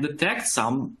rules and detect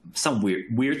some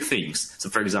weird things. So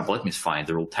for example, let me find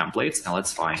the rule templates, and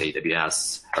let's find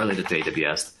AWS related to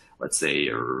AWS. Let's say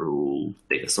a rule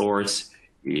data source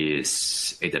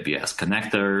is AWS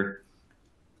connector.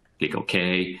 Click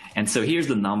OK. And so here's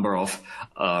the number of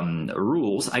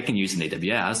rules I can use in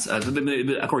AWS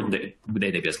according to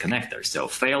the AWS connector. So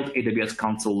failed AWS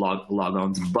console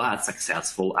logons, but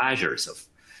successful Azure.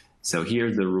 So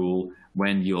here's the rule.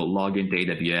 When you log into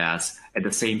AWS at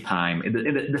the same time,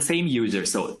 the same user.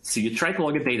 So you try to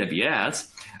log into AWS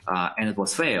and it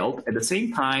was failed. At the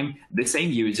same time, the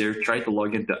same user tried to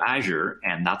log into Azure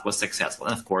and that was successful.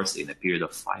 And of course, in a period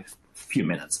of few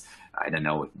minutes, I don't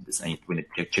know, we need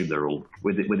to check the rule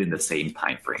within the same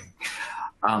time frame.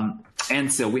 And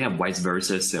so we have vice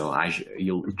versa. So Azure,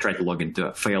 you'll try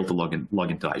to fail to log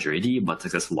into Azure AD, but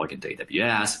successfully log into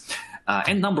AWS,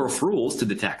 and number of rules to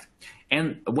detect.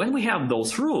 And when we have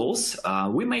those rules,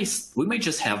 we may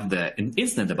just have an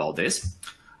incident about this,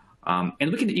 and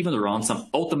we can even run some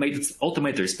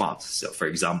automated response. So, for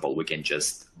example, we can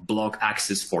just block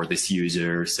access for this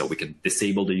user, so we can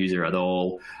disable the user at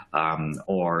all,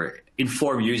 or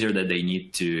inform user that they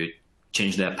need to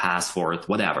change their password,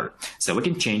 whatever. So we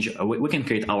can we can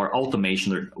create our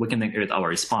automation, or we can create our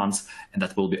response, and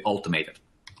that will be automated.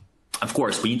 Of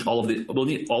course, we need all of the.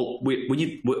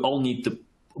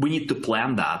 We need to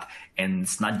plan that, and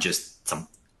it's not just some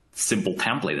simple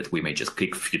template that we may just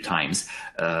click a few times.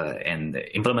 And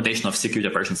the implementation of Security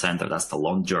Operations Center, that's the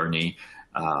long journey.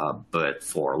 But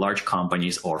for large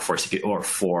companies or for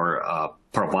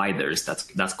providers,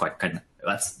 that's quite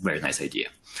That's a very nice idea.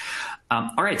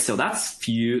 All right, so that's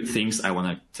few things I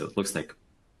want to. So it looks like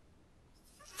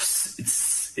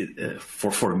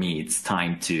for me, it's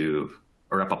time to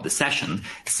wrap up the session.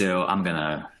 So I'm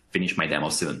gonna finish my demo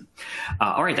soon.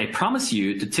 All right, I promise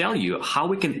you to tell you how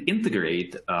we can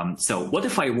integrate. So what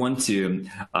if I want to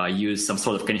use some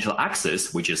sort of conditional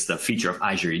access, which is the feature of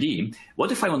Azure AD?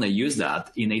 What if I want to use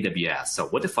that in AWS? So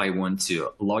what if I want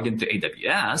to log into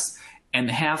AWS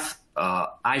and have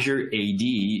Azure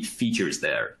AD features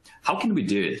there? How can we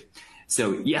do it?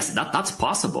 So yes, that's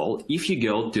possible if you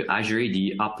go to Azure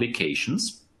AD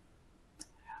applications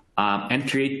and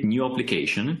create new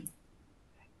application.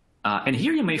 And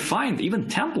here you may find even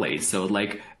templates. So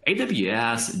like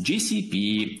AWS,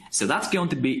 GCP. So that's going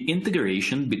to be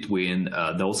integration between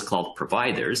those cloud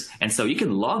providers. And so you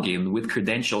can log in with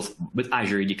credentials, with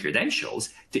Azure AD credentials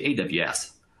to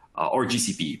AWS or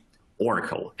GCP,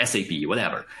 Oracle, SAP,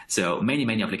 whatever. So many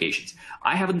applications.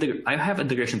 I have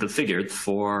integration configured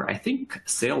for, I think,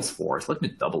 Salesforce. Let me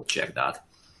double check that.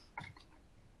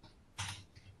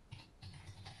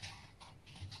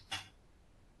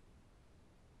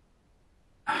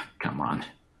 Come on.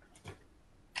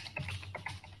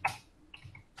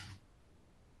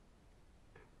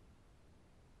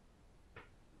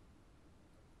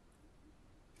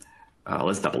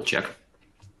 Let's double check.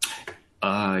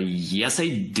 Yes, I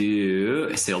do.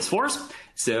 Salesforce.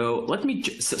 So let me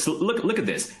so look at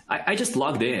this. I just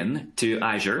logged in to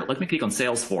Azure. Let me click on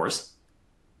Salesforce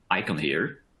icon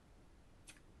here.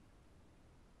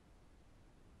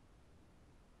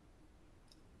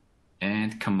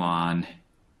 And come on.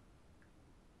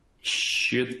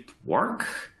 Should work.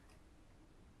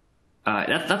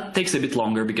 That takes a bit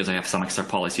longer because I have some extra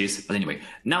policies. But anyway,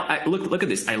 now look at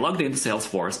this. I logged into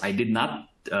Salesforce. I did not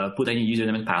put any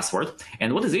username and password.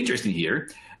 And what is interesting here,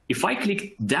 if I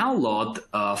click download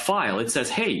file, it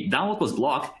says, hey, download was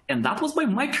blocked. And that was by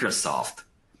Microsoft.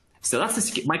 So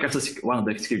that's Microsoft, one of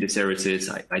the security services.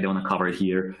 I don't want to cover it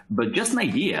here. But just an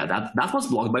idea that was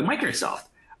blocked by Microsoft.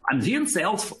 I'm here in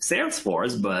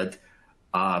Salesforce, but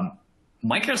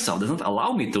Microsoft doesn't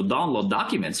allow me to download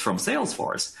documents from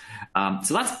Salesforce.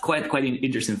 So that's quite an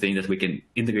interesting thing, that we can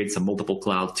integrate some multiple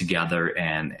clouds together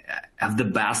and have the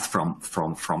best from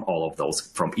all of those,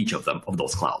 from each of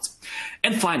those clouds.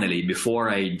 And finally, before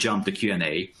I jump to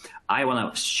Q&A, I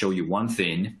want to show you one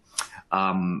thing.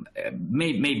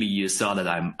 Maybe you saw that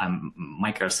I'm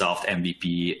Microsoft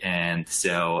MVP, and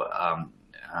so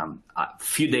a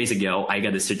few days ago I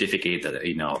got a certificate that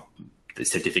the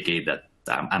certificate that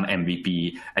I'm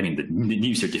MVP. I mean, the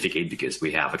new certificate, because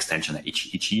we have extension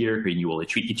each year, renewal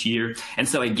each year. And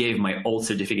so I gave my old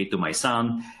certificate to my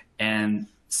son. And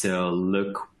so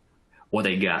look what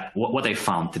I got, what I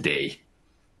found today.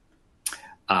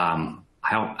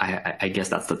 I guess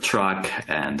that's the truck,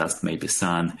 and that's maybe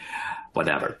son,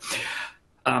 whatever.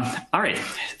 All right.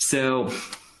 So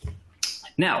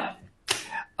now,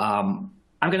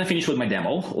 I'm going to finish with my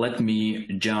demo. Let me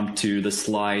jump to the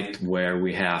slide where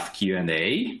we have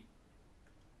Q&A.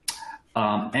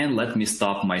 And let me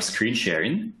stop my screen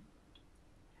sharing.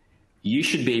 You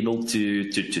should be able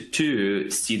to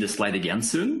see the slide again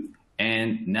soon.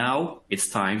 And now it's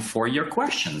time for your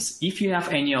questions. If you have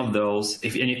any of those,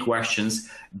 if any questions,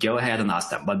 go ahead and ask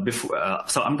them. But before,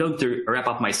 so I'm going to wrap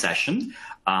up my session,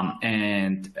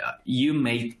 and you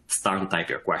may start to type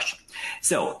your question.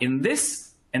 So in this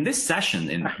session,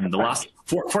 in the last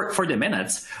 40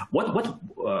 minutes,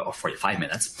 or 45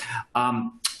 minutes,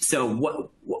 so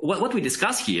what we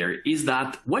discuss here is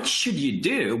that what should you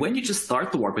do when you just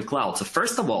start to work with cloud? So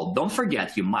first of all, don't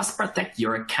forget, you must protect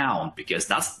your account, because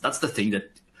that's the thing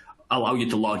that allow you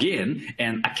to log in,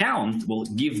 and account will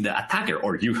give the attacker,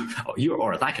 or you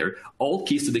or attacker, all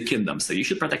keys to the kingdom. So you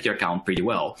should protect your account pretty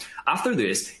well. After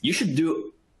this, you should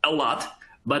do a lot.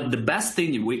 But the best thing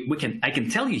I can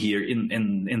tell you here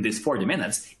in these 40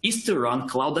 minutes is to run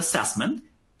cloud assessment.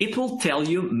 It will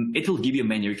give you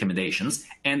many recommendations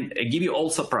and give you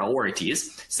also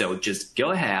priorities. So just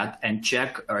go ahead and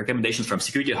check recommendations from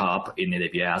Security Hub in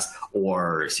AWS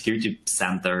or Security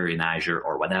Center in Azure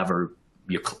or whatever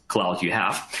your cloud you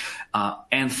have,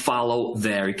 and follow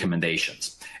their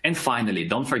recommendations. And finally,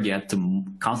 don't forget to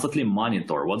constantly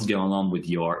monitor what's going on with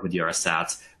your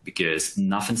assets, because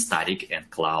nothing's static, and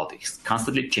cloud is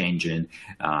constantly changing,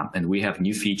 and we have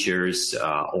new features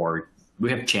or we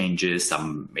have changes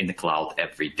in the cloud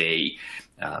every day.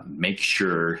 Make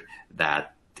sure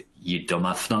that you do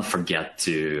not forget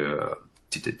to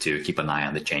keep an eye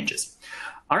on the changes.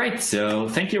 All right, so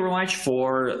thank you very much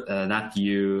for that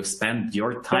you spent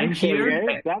your time here.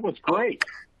 Sergey. That was great.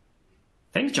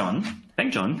 Thanks, John.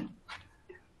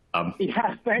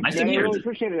 Yeah, thanks, Nice man. to I hear. really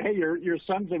appreciate it. Hey, your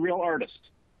son's a real artist.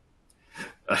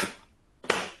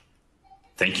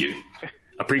 Thank you.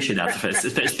 Appreciate that,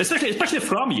 especially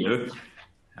from you.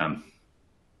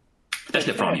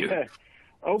 Especially from you.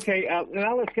 Okay,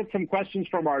 now let's get some questions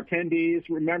from our attendees.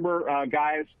 Remember,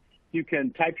 guys, you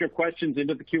can type your questions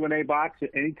into the Q&A box at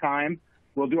any time.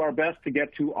 We'll do our best to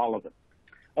get to all of them.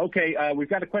 Okay, we've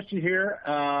got a question here.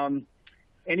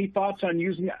 Any thoughts on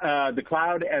using the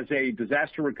cloud as a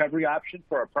disaster recovery option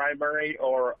for a primary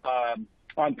or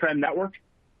on-prem network?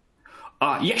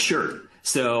 Yeah, sure.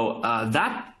 So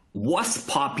that was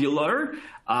popular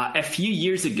a few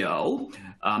years ago.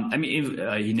 I mean,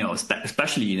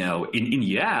 especially in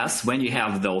US, when you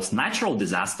have those natural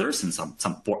disasters in some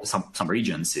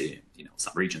regions,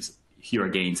 some regions,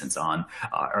 hurricanes and so on,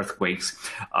 earthquakes,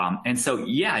 and so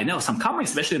yeah, I know some companies,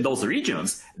 especially in those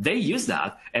regions, they use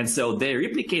that, and so they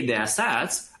replicate their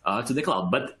assets to the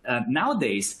cloud. But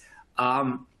nowadays,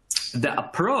 the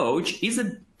approach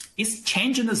is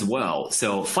changing as well.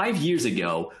 So 5 years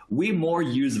ago, we more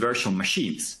use virtual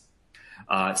machines.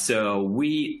 So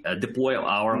we deploy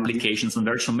our applications on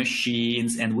virtual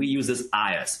machines, and we use this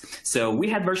IaaS. So we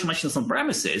had virtual machines on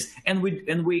premises, and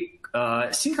we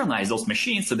synchronize those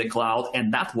machines to the cloud,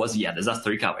 and that was disaster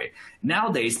recovery.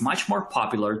 Nowadays, much more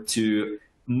popular to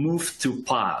move to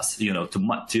PaaS,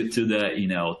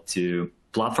 to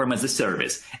platform as a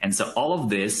service, and so all of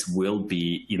this will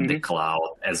be in the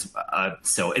cloud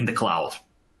in the cloud.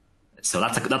 So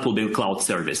that will be a cloud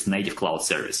service, native cloud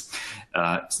service.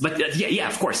 But yeah,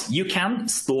 of course, you can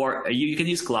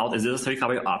use cloud as a disaster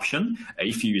recovery option.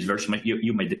 If you use virtual,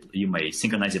 you may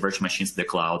synchronize your virtual machines to the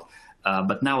cloud.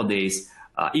 But nowadays,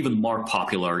 even more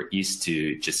popular is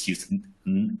to just use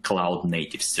cloud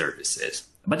native services.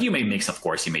 But you may mix, of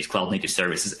course, you may use cloud native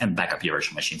services and back up your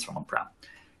virtual machines from on-prem.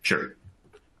 Sure.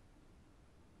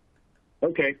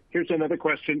 Okay, here's another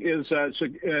question. Is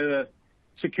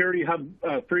Security Hub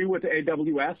free with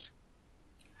AWS?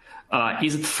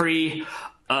 Is it free?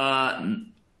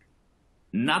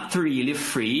 Not really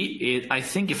free. I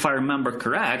think, if I remember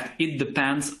correct, it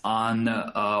depends on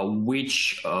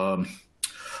which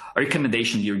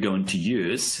recommendation you're going to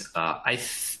use.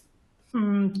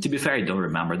 To be fair, I don't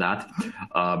remember that.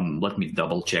 Let me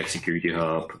double check Security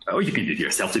Hub. Oh, you can do it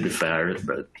yourself, to be fair,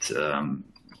 but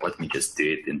let me just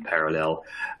do it in parallel.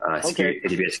 Okay.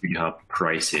 AWS Security Hub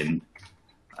pricing.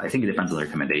 I think it depends on the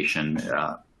recommendation.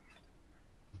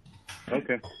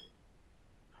 Okay.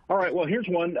 All right. Well, here's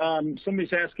one.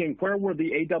 Somebody's asking, where were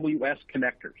the AWS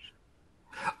connectors?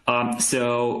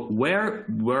 So where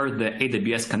were the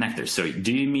AWS connectors? So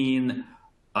do you mean in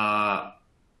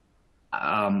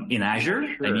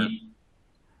Azure? Sure. I mean,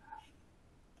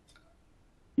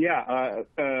 yeah.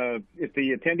 If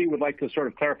the attendee would like to sort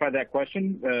of clarify that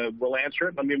question, we'll answer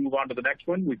it. Let me move on to the next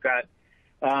one. We've got,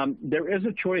 there is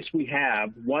a choice we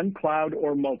have, one cloud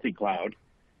or multi-cloud.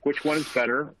 Which one is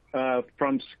better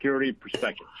from security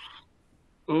perspective?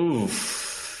 Ooh,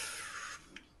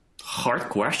 hard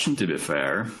question, to be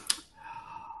fair.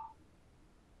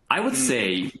 I would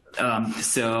say,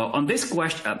 so on this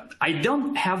question, I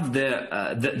don't have the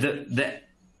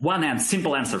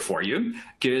simple answer for you,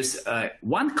 because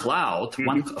one cloud,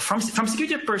 from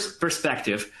security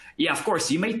perspective, yeah, of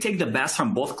course, you may take the best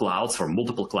from both clouds or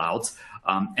multiple clouds.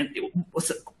 And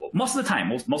most of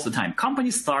the time,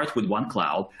 companies start with one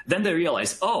cloud, then they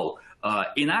realize,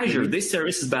 in Azure, this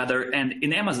service is better, and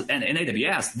in Amazon and in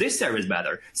AWS, this service is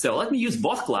better. So let me use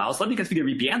both clouds. Let me configure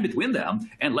VPN between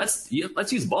them, and let's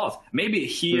use both. Maybe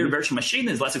here virtual machine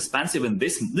is less expensive, and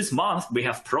this month we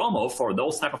have promo for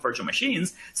those type of virtual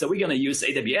machines, so we're going to use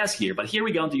AWS here. But here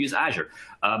we're going to use Azure.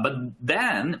 But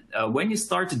then when you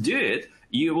start to do it,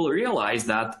 you will realize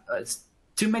that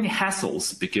too many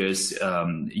hassles, because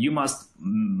you must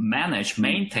manage,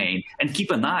 maintain, and keep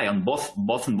an eye on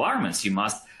both environments. You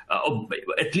must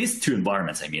at least two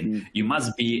environments. I mean, you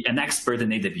must be an expert in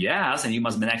AWS, and you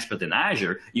must be an expert in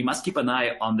Azure. You must keep an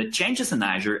eye on the changes in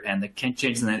Azure and the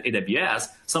changes in AWS.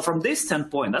 So from this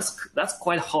standpoint, that's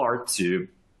quite hard to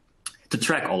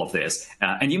track all of this,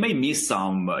 and you may miss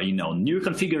some new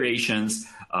configurations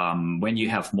when you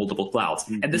have multiple clouds.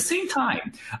 At the same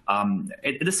time,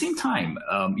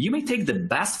 you may take the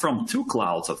best from two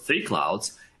clouds or three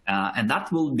clouds, and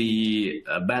that will be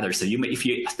better. So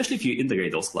especially if you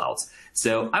integrate those clouds.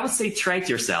 So I would say try it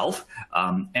yourself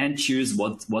and choose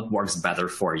what works better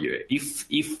for you. If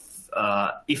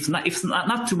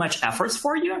not too much efforts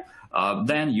for you,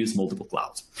 then use multiple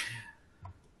clouds.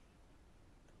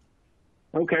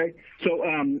 Okay, so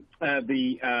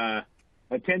the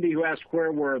attendee who asked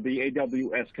where were the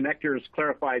AWS connectors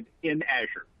clarified in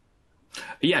Azure.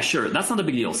 Yeah, sure. That's not a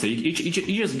big deal. So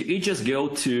you just go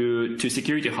to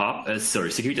Security Hub,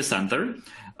 Security Center,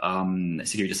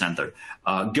 Security Center.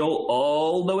 Go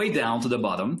all the way down to the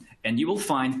bottom, and you will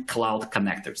find Cloud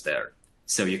Connectors there.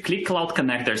 So you click Cloud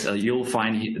Connectors, you'll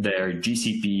find there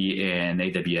GCP and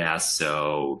AWS.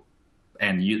 So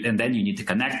and then you need to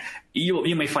connect.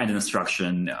 You may find an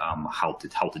instruction how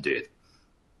to do it.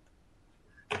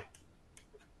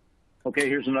 Okay,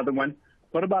 here's another one.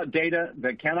 What about data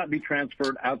that cannot be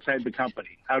transferred outside the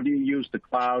company? How do you use the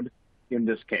cloud in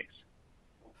this case?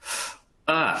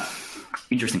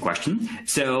 Interesting question.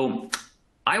 So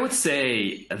I would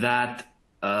say that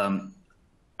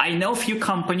I know a few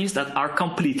companies that are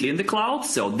completely in the cloud,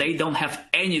 so they don't have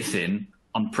anything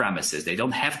on premises. They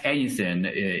don't have anything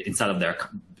inside of their.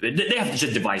 They have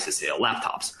just devices,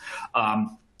 laptops.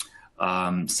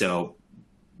 So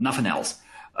nothing else.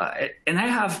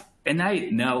 And I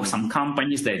know some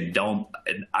companies that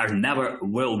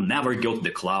will never go to the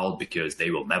cloud because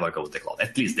they will never go to the cloud.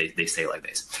 At least they say like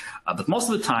this. But most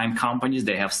of the time, companies,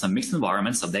 they have some mixed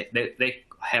environments. So they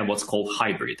have what's called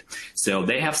hybrid. So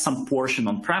they have some portion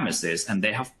on premises and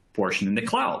they have portion in the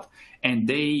cloud. And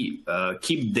they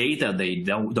keep data they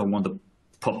don't want to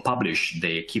publish.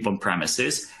 They keep on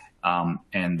premises.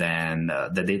 And then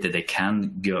the data they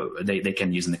can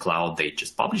use in the cloud, they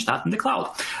just publish that in the cloud.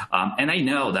 And I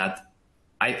know that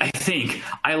I think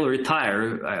I'll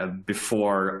retire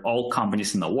before all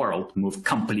companies in the world move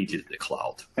completely to the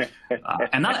cloud.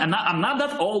 And I'm not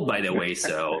that old, by the way,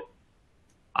 so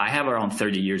I have around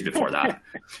 30 years before that.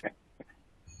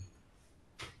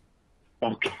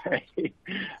 Okay.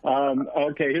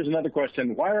 Okay. Here's another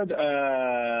question. Why are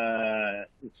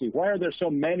there so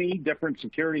many different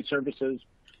security services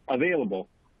available?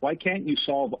 Why can't you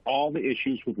solve all the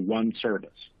issues with one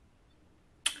service?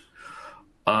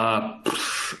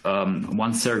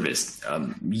 One service.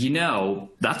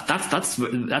 That's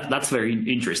very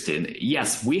interesting.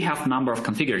 Yes, we have number of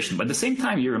configurations, but at the same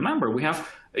time, you remember we have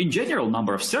in general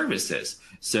number of services.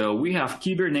 So we have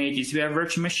Kubernetes, we have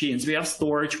virtual machines, we have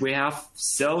storage, we have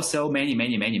so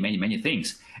many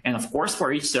things. And of course,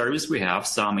 for each service, we have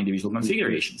some individual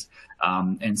configurations.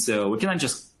 And so we cannot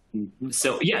just,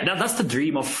 so yeah, that's the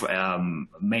dream of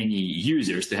many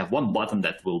users, to have one button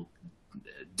that will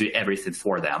do everything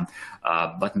for them.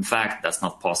 But in fact, that's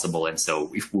not possible. And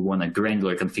so if we want to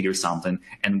granular configure something,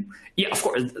 and yeah, of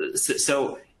course,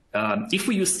 if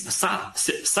we use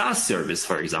SaaS service,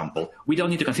 for example, we don't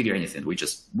need to configure anything. We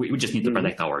just need to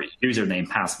protect our username,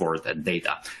 password, and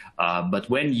data. But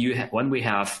when we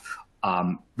have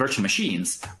virtual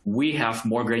machines, we have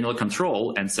more granular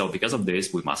control, and so because of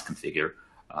this, we must configure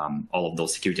all of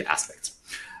those security aspects.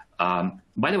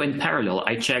 By the way, in parallel,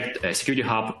 I checked Security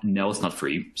Hub. No, it's not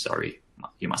free. Sorry,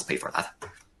 you must pay for that.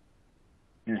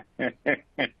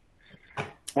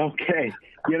 Okay,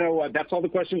 you know what? That's all the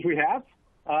questions we have.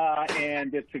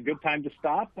 And it's a good time to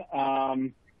stop.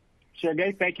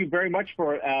 Sergey, thank you very much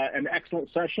for an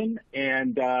excellent session,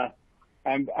 and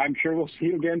I'm sure we'll see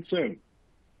you again soon.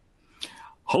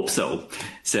 Hope so.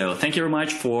 So thank you very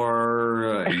much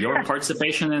for your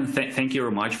participation, and thank you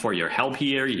very much for your help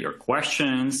here, your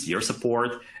questions, your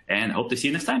support, and hope to see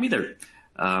you next time either.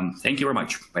 Thank you very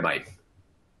much. Bye-bye.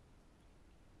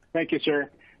 Thank you, sir.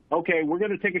 Okay, we're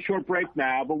going to take a short break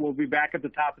now, but we'll be back at the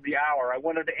top of the hour. I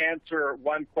wanted to answer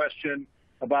one question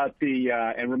about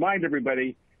and remind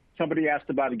everybody, somebody asked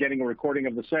about getting a recording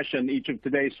of the session. Each of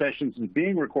today's sessions is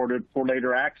being recorded for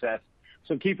later access.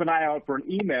 So keep an eye out for an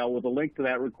email with a link to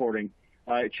that recording.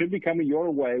 It should be coming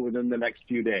your way within the next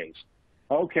few days.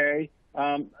 Okay,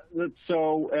 let's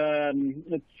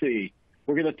see.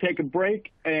 We're going to take a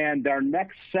break, and our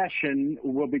next session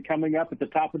will be coming up at the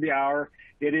top of the hour.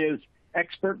 It is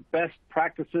Expert Best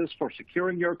Practices for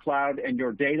Securing Your Cloud and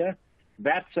Your Data.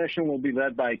 That session will be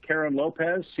led by Karen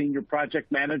Lopez, Senior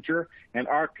Project Manager and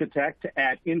Architect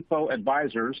at Info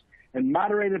Advisors, and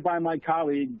moderated by my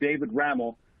colleague, David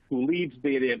Rammel, who leads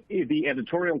the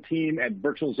editorial team at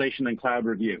Virtualization and Cloud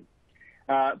Review.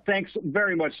 Thanks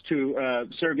very much to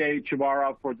Sergey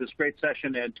Chavarov for this great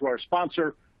session, and to our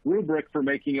sponsor, Rubrik, for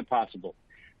making it possible.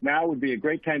 Now would be a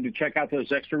great time to check out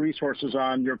those extra resources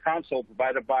on your console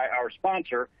provided by our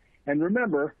sponsor. And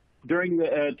remember, during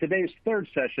today's third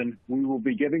session, we will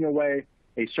be giving away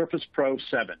a Surface Pro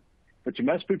 7. But you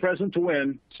must be present to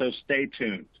win, so stay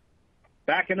tuned.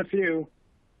 Back in a few.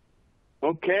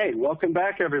 Okay, welcome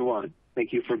back, everyone.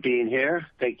 Thank you for being here.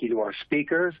 Thank you to our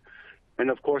speakers, and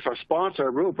of course our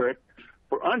sponsor, Rubrik,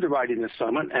 for underwriting this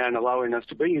summit and allowing us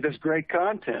to bring you this great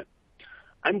content.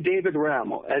 I'm David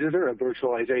Rammel, editor of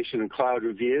Virtualization and Cloud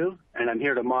Review, and I'm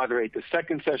here to moderate the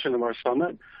second session of our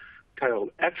summit titled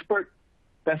Expert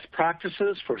best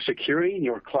practices for securing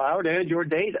your cloud and your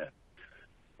data.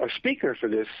 Our speaker for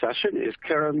this session is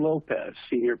Karen Lopez,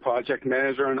 Senior Project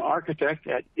Manager and Architect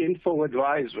at Info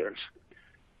Advisors.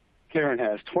 Karen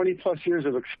has 20-plus years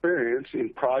of experience in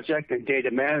project and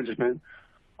data management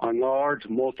on large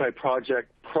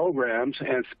multi-project programs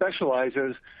and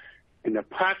specializes in the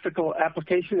practical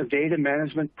application of data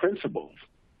management principles.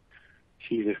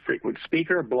 She's a frequent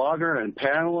speaker, blogger, and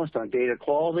panelist on data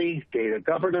quality, data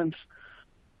governance,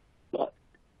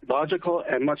 logical,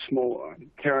 and much more.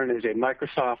 Karen is a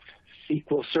Microsoft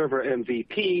SQL Server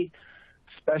MVP,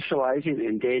 specializing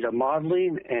in data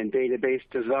modeling and database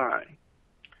design.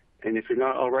 And if you're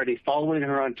not already following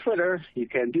her on Twitter, you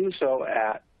can do so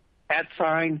at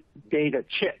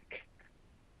 @DataChick.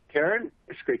 Karen,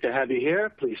 it's great to have you here.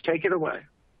 Please take it away.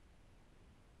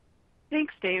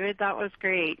 Thanks, David. That was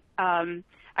great.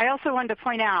 I also wanted to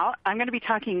point out, I'm going to be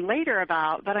talking later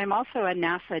about, but I'm also a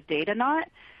NASA Datanaut,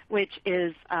 which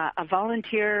is a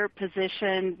volunteer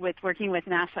position with working with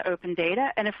NASA Open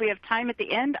Data. And if we have time at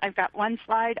the end, I've got one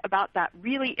slide about that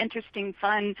really interesting,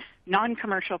 fun,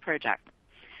 non-commercial project.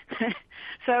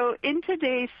 So in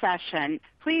today's session,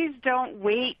 please don't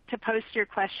wait to post your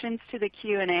questions to the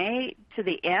Q&A to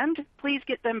the end. Please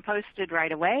get them posted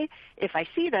right away. If I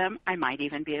see them, I might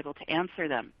even be able to answer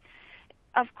them.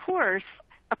 Of course,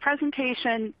 a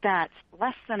presentation that's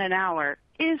less than an hour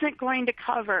isn't going to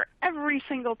cover every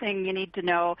single thing you need to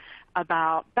know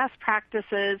about best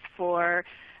practices for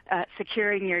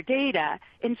securing your data.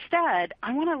 Instead,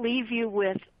 I want to leave you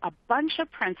with a bunch of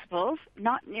principles,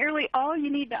 not nearly all you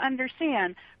need to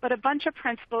understand, but a bunch of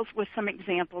principles with some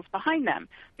examples behind them.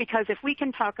 Because if we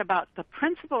can talk about the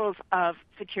principles of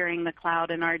securing the cloud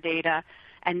and our data,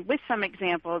 and with some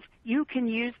examples, you can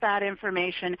use that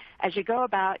information as you go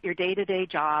about your day-to-day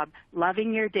job,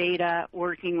 loving your data,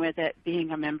 working with it,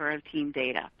 being a member of Team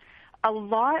Data. A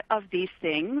lot of these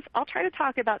things, I'll try to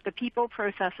talk about the people,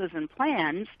 processes, and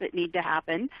plans that need to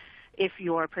happen if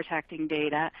you're protecting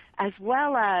data, as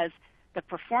well as the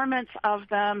performance of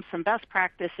them, some best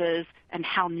practices, and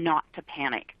how not to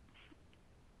panic.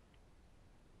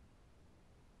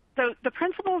 So the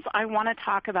principles I want to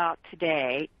talk about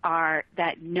today are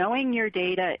that knowing your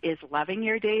data is loving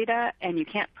your data, and you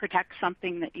can't protect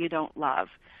something that you don't love.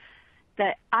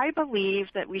 That I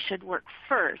believe that we should work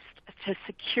first to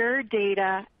secure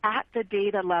data at the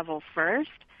data level first,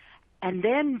 and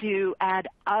then add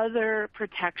other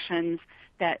protections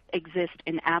that exist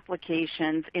in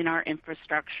applications, in our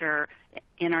infrastructure,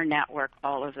 in our network,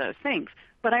 all of those things.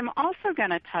 But I'm also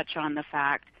going to touch on the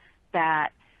fact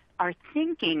that our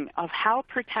thinking of how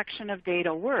protection of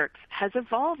data works has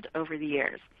evolved over the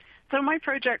years. So my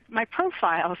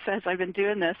profile says I've been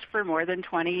doing this for more than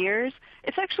 20 years.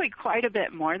 It's actually quite a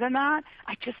bit more than that.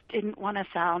 I just didn't want to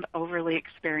sound overly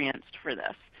experienced for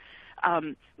this.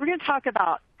 We're going to talk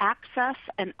about access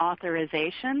and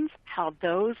authorizations, how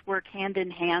those work hand in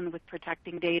hand with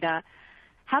protecting data,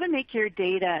 how to make your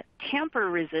data tamper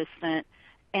resistant,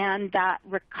 and that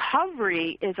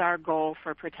recovery is our goal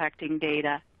for protecting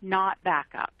data, not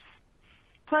backups.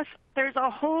 Plus, there's a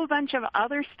whole bunch of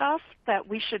other stuff that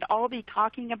we should all be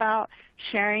talking about,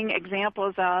 sharing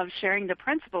examples of, sharing the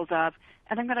principles of,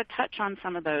 and I'm going to touch on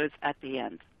some of those at the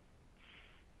end.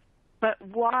 But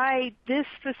why this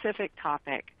specific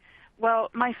topic? Well,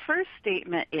 my first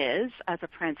statement is, as a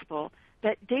principle,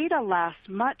 that data lasts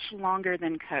much longer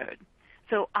than code.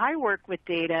 So I work with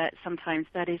data sometimes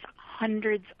that is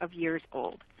hundreds of years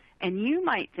old. And you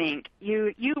might think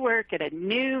you work at a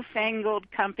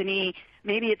newfangled company,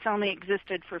 maybe it's only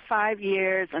existed for 5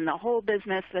 years and the whole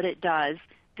business that it does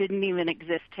didn't even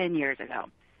exist 10 years ago.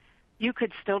 You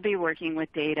could still be working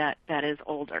with data that is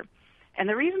older. And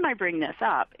the reason I bring this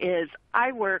up is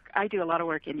I do a lot of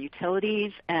work in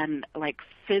utilities and like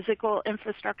physical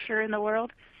infrastructure in the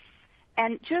world.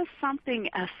 And just something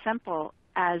as simple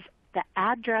as the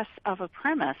address of a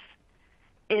premise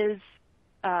is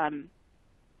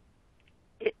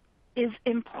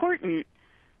important.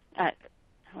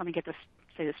 Let me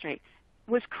say this straight.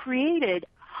 Was created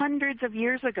hundreds of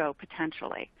years ago,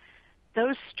 potentially.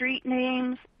 Those street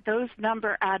names, those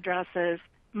number addresses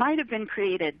might have been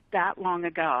created that long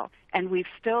ago, and we've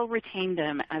still retained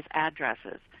them as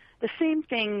addresses. The same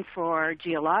thing for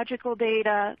geological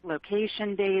data,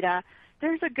 location data.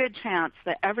 There's a good chance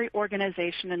that every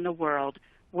organization in the world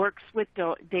works with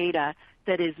data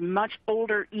that is much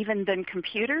older even than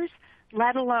computers,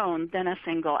 let alone than a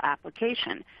single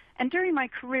application. And during my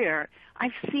career,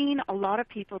 I've seen a lot of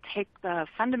people take the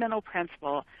fundamental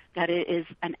principle that it is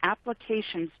an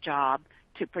application's job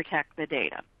to protect the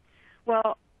data.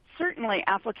 Well, certainly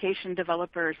application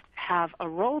developers have a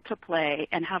role to play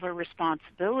and have a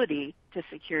responsibility to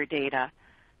secure data,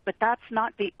 but that's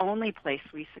not the only place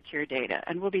we secure data,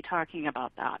 and we'll be talking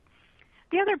about that.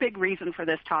 The other big reason for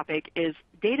this topic is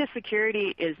data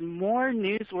security is more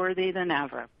newsworthy than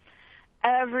ever.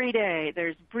 Every day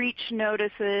there's breach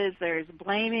notices, there's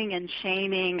blaming and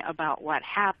shaming about what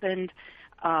happened.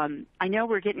 I know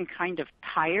we're getting kind of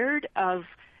tired of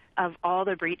all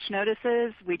the breach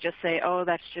notices. We just say, oh,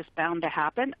 that's just bound to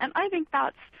happen. And I think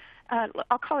that's,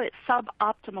 I'll call it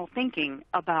suboptimal thinking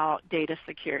about data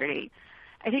security.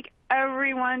 I think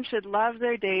everyone should love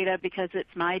their data because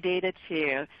it's my data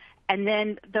too. And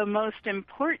then the most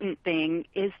important thing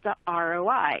is the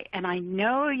ROI. And I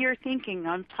know you're thinking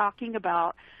I'm talking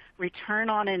about return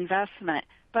on investment,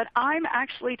 but I'm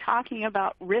actually talking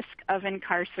about risk of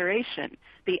incarceration,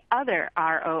 the other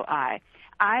ROI.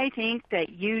 I think that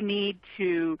you need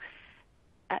to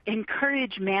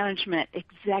encourage management,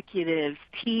 executives,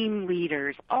 team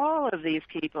leaders, all of these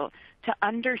people to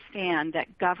understand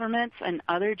that governments and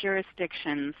other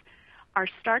jurisdictions are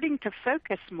starting to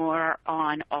focus more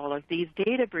on all of these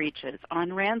data breaches,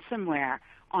 on ransomware,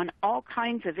 on all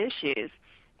kinds of issues.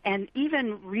 And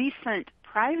even recent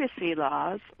privacy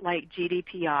laws like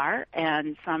GDPR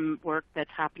and some work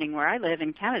that's happening where I live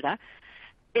in Canada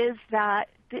is that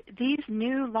these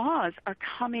new laws are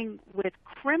coming with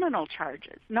criminal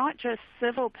charges, not just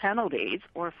civil penalties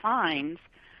or fines,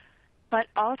 but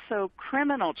also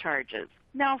criminal charges.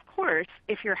 Now, of course,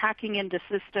 if you're hacking into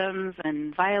systems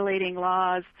and violating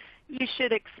laws, you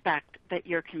should expect that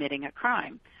you're committing a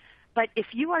crime. But if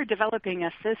you are developing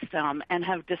a system and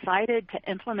have decided to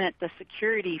implement the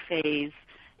security phase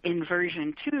in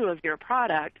version 2 of your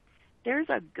product, there's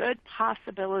a good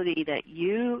possibility that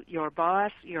you, your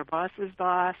boss, your boss's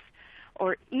boss,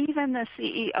 or even the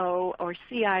CEO or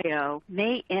CIO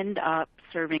may end up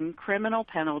serving criminal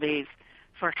penalties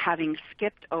for having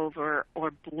skipped over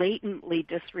or blatantly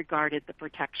disregarded the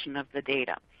protection of the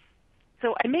data.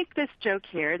 So I make this joke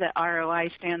here that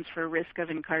ROI stands for risk of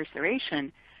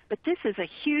incarceration, but this is a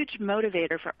huge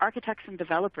motivator for architects and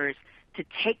developers to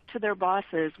take to their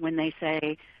bosses when they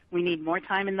say, we need more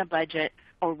time in the budget,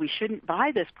 or we shouldn't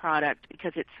buy this product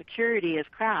because its security is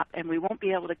crap and we won't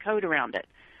be able to code around it.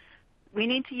 We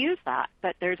need to use that,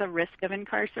 but there's a risk of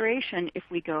incarceration if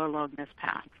we go along this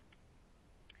path.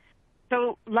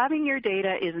 So loving your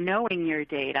data is knowing your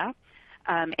data,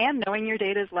 and knowing your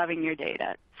data is loving your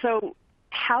data. So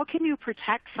how can you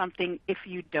protect something if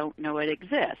you don't know it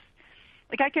exists?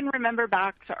 Like I can remember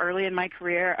back to early in my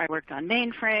career, I worked on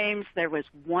mainframes. There was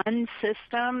one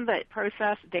system that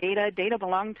processed data. Data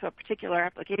belonged to a particular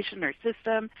application or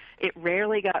system. It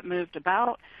rarely got moved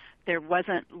about. There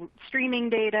wasn't streaming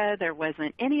data. There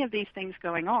wasn't any of these things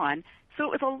going on.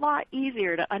 So it was a lot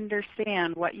easier to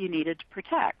understand what you needed to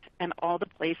protect and all the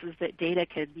places that data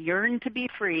could yearn to be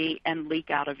free and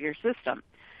leak out of your system.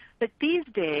 But these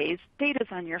days, data's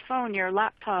on your phone, your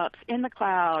laptops, in the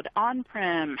cloud,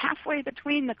 on-prem, halfway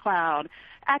between the cloud,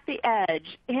 at the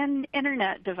edge, in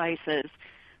internet devices.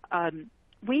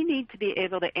 We need to be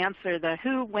able to answer the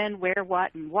who, when, where,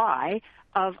 what, and why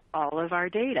of all of our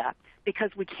data because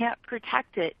we can't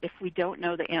protect it if we don't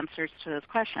know the answers to those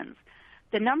questions.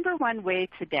 The number one way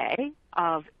today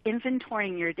of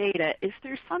inventorying your data is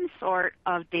through some sort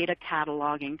of data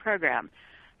cataloging program.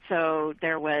 So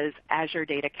there was Azure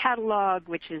Data Catalog,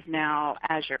 which is now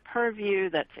Azure Purview,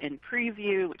 that's in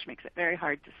preview, which makes it very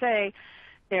hard to say.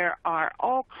 There are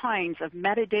all kinds of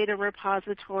metadata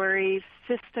repositories,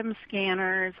 system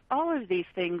scanners, all of these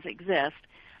things exist,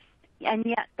 and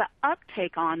yet the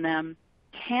uptake on them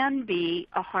can be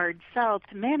a hard sell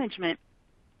to management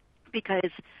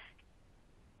because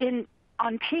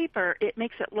on paper it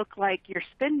makes it look like you're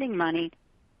spending money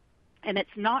and it's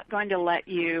not going to let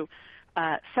you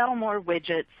sell more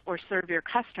widgets or serve your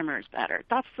customers better.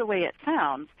 That's the way it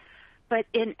sounds. But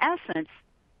in essence,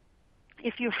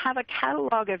 if you have a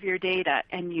catalog of your data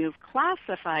and you've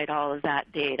classified all of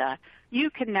that data, you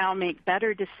can now make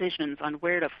better decisions on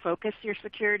where to focus your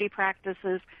security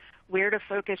practices, where to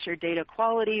focus your data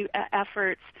quality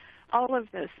efforts, all of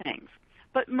those things.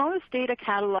 But most data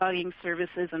cataloging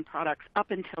services and products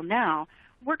up until now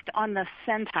worked on the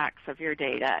syntax of your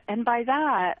data. And by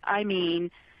that, I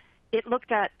mean it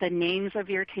looked at the names of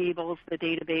your tables, the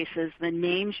databases, the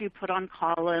names you put on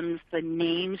columns, the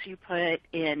names you put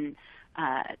in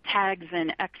tags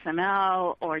in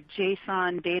XML or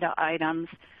JSON data items.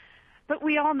 But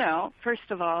we all know,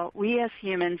 first of all, we as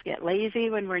humans get lazy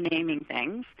when we're naming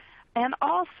things. And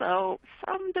also,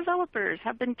 some developers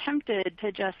have been tempted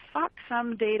to just sock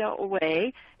some data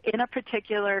away in a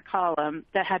particular column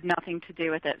that had nothing to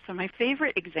do with it. So my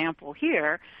favorite example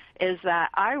here is that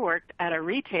I worked at a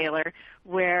retailer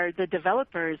where the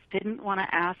developers didn't want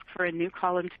to ask for a new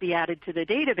column to be added to the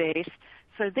database,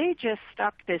 so they just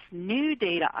stuck this new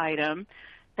data item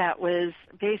that was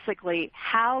basically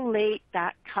how late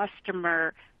that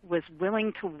customer was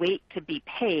willing to wait to be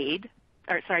paid,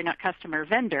 or sorry, not customer,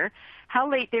 vendor, how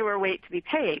late they were wait to be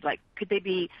paid. Like, could they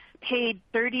be paid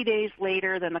 30 days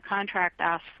later than the contract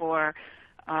asked for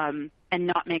and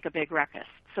not make a big ruckus?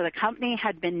 So the company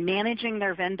had been managing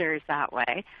their vendors that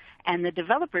way, and the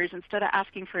developers, instead of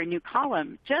asking for a new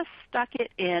column, just stuck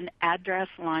it in address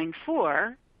line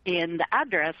 4 in the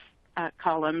address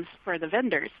columns for the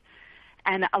vendors.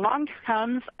 And along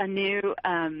comes a new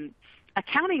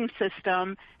accounting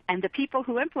system, and the people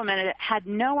who implemented it had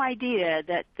no idea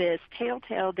that this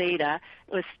telltale data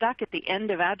was stuck at the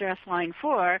end of address line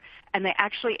 4, and they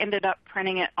actually ended up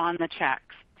printing it on the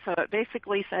checks. So it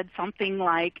basically said something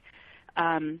like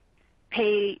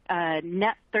pay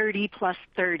net 30 plus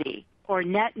 30 or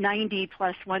net 90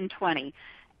 plus 120,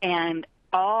 and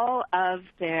all of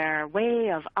their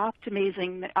way of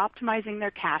optimizing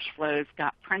their cash flows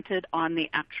got printed on the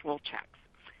actual checks.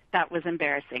 That was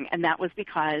embarrassing, and that was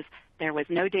because there was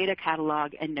no data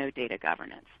catalog and no data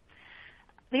governance.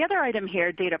 The other item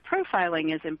here, data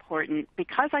profiling, is important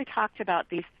because I talked about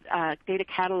these data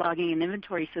cataloging and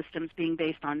inventory systems being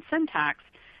based on syntax,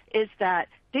 is that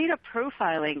data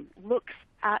profiling looks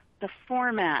at the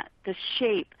format, the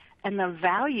shape, and the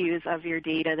values of your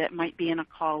data that might be in a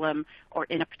column or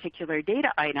in a particular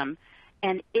data item,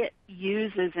 and it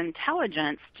uses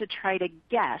intelligence to try to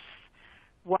guess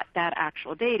what that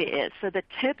actual data is. So the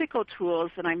typical tools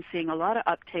that I'm seeing a lot of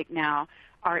uptake now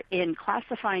are in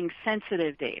classifying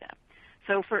sensitive data.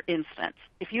 So for instance,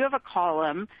 if you have a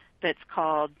column that's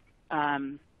called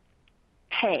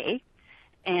pay,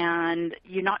 and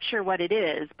you're not sure what it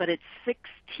is, but it's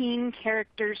 16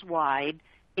 characters wide,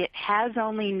 it has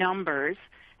only numbers,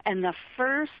 and the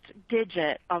first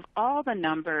digit of all the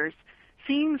numbers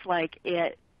seems like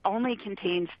it only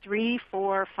contains 3,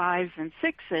 4, 5s, and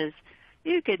 6s,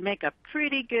 you could make a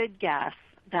pretty good guess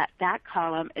that that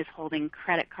column is holding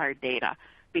credit card data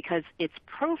because its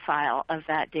profile of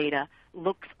that data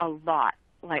looks a lot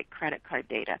like credit card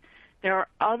data. There are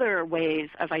other ways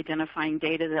of identifying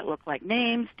data that look like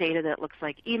names, data that looks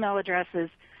like email addresses,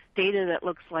 data that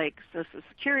looks like Social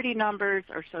Security numbers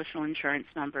or social insurance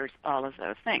numbers, all of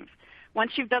those things.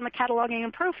 Once you've done the cataloging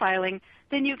and profiling,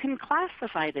 then you can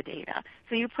classify the data.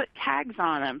 So you put tags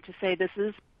on them to say this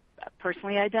is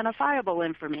personally identifiable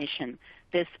information,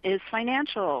 this is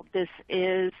financial, this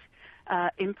is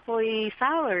employee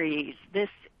salaries, this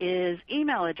is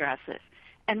email addresses.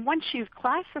 And once you've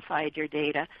classified your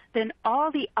data, then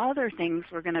all the other things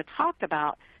we're going to talk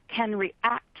about can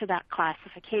react to that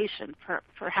classification,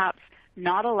 perhaps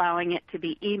not allowing it to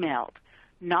be emailed,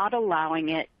 not allowing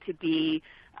it to be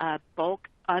bulk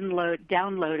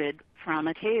downloaded from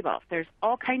a table. There's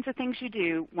all kinds of things you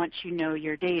do once you know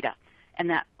your data. And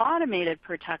that automated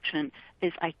protection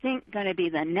is, I think, going to be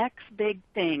the next big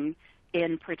thing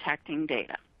in protecting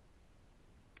data.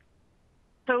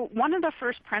 So one of the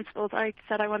first principles I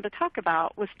said I wanted to talk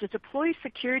about was to deploy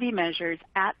security measures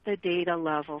at the data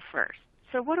level first.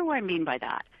 So what do I mean by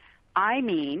that? I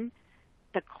mean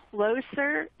the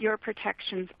closer your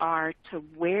protections are to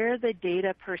where the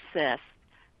data persists,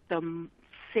 the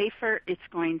safer it's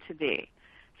going to be.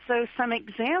 So some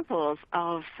examples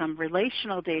of some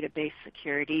relational database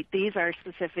security, these are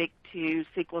specific to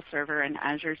SQL Server and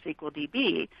Azure SQL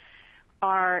DB,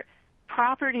 are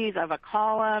properties of a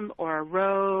column or a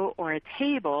row or a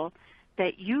table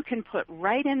that you can put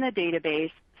right in the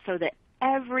database so that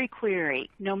every query,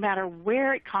 no matter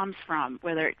where it comes from,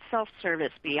 whether it's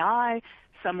self-service BI,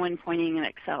 someone pointing an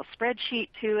Excel spreadsheet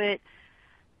to it,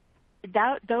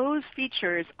 those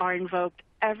features are invoked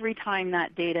every time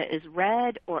that data is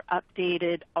read or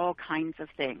updated, all kinds of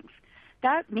things.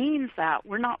 That means that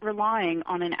we're not relying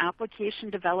on an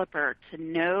application developer to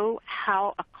know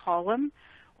how a column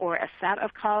or a set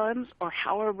of columns or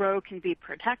how a row can be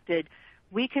protected.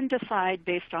 We can decide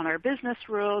based on our business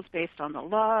rules, based on the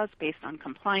laws, based on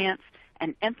compliance,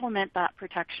 and implement that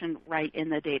protection right in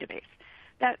the database.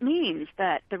 That means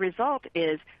that the result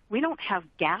is we don't have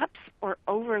gaps or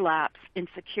overlaps in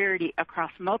security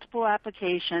across multiple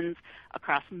applications,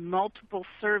 across multiple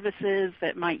services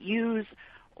that might use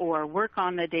or work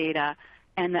on the data,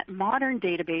 and that modern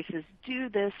databases do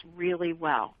this really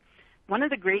well. One of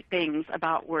the great things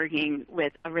about working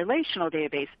with a relational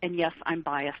database, and yes, I'm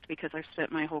biased because I've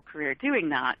spent my whole career doing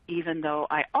that, even though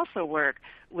I also work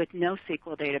with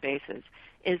NoSQL databases,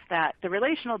 is that the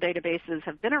relational databases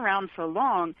have been around so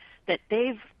long that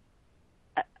they've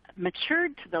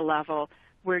matured to the level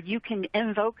where you can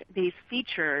invoke these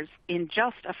features in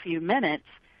just a few minutes,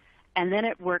 and then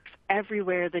it works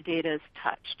everywhere the data is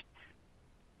touched.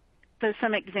 So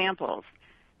some examples.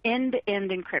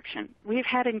 End-to-end encryption. We've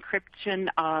had encryption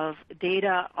of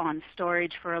data on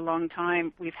storage for a long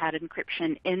time. We've had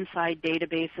encryption inside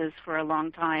databases for a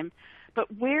long time.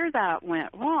 But where that went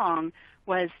wrong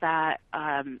was that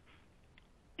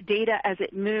data, as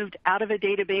it moved out of a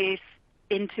database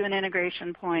into an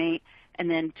integration point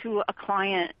and then to a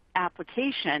client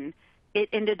application, it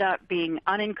ended up being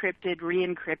unencrypted,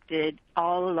 re-encrypted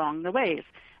all along the ways.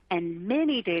 And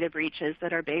many data breaches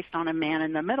that are based on a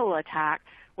man-in-the-middle attack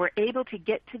were able to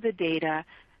get to the data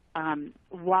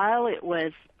while it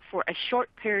was, for a short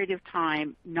period of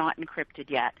time, not encrypted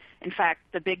yet. In fact,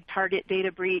 the big Target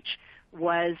data breach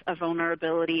was a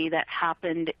vulnerability that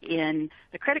happened in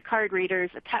the credit card readers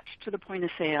attached to the point of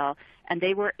sale, and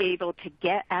they were able to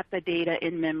get at the data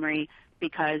in memory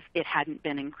because it hadn't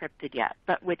been encrypted yet.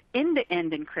 But with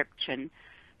end-to-end encryption,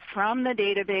 from the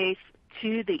database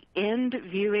to the end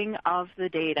viewing of the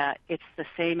data, it's the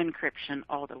same encryption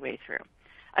all the way through.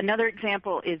 Another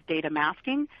example is data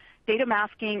masking. Data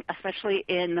masking, especially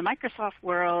in the Microsoft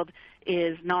world,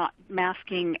 is not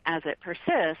masking as it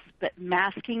persists, but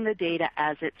masking the data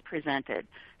as it's presented.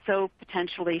 So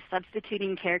potentially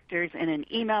substituting characters in an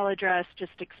email address,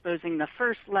 just exposing the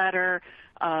first letter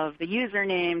of the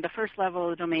username, the first level of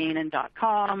the domain, and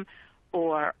 .com,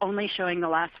 or only showing the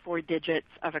last 4 digits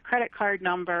of a credit card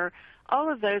number.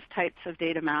 All of those types of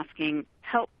data masking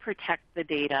help protect the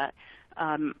data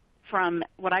from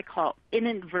what I call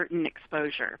inadvertent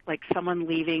exposure, like someone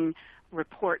leaving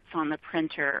reports on the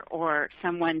printer or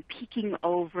someone peeking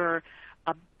over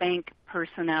a bank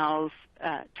personnel's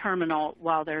terminal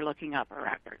while they're looking up a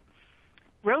record.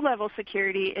 Row-level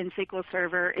security in SQL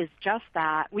Server is just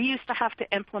that. We used to have to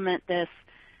implement this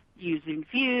using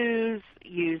views,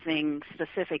 using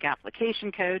specific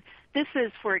application code. This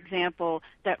is, for example,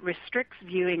 that restricts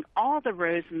viewing all the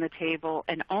rows in the table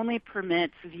and only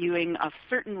permits viewing of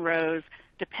certain rows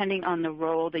depending on the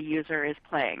role the user is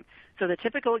playing. So the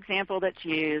typical example that's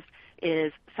used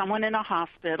is someone in a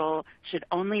hospital should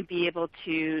only be able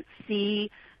to see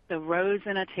the rows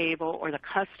in a table or the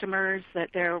customers that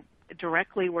they're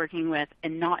directly working with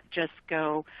and not just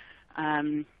go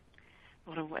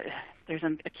there's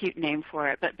a cute name for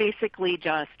it, but basically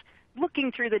just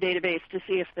looking through the database to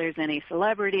see if there's any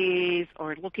celebrities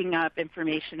or looking up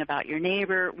information about your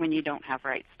neighbor when you don't have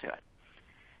rights to it.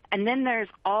 And then there's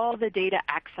all the data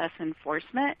access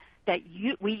enforcement that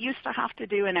we used to have to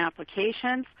do in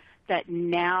applications that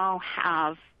now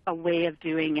have a way of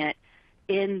doing it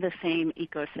in the same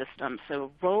ecosystem.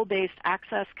 So role-based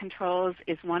access controls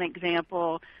is one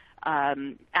example.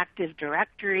 Active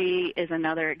Directory is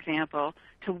another example,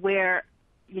 to where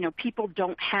people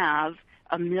don't have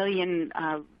a million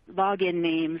login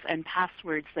names and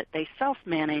passwords that they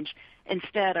self-manage.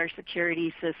 Instead, our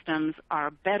security systems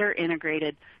are better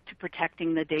integrated to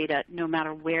protecting the data no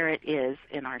matter where it is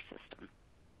in our system.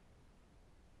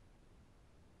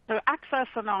 So access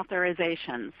and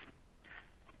authorizations.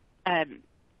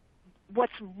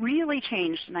 What's really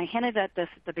changed, and I hinted at this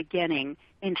at the beginning,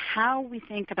 in how we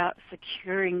think about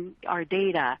securing our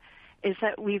data is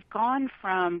that we've gone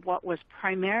from what was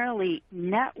primarily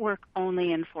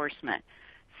network-only enforcement.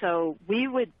 So we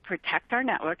would protect our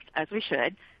networks, as we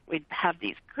should. We'd have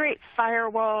these great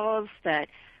firewalls that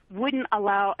wouldn't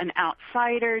allow an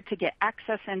outsider to get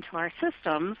access into our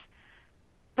systems.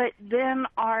 But then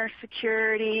our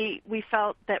security, we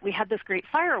felt that we had this great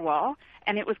firewall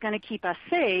and it was going to keep us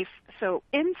safe. So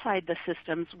inside the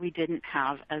systems, we didn't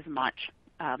have as much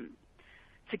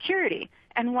security.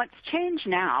 And what's changed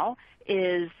now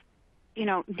is,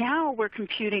 now we're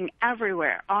computing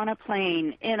everywhere, on a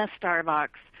plane, in a Starbucks,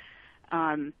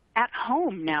 at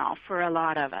home now for a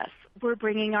lot of us. We're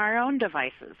bringing our own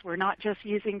devices. We're not just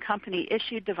using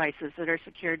company-issued devices that are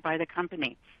secured by the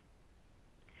company.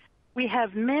 We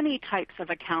have many types of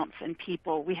accounts and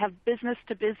people. We have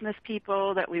business-to-business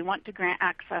people that we want to grant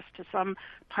access to some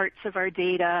parts of our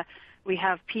data. We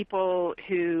have people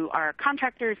who are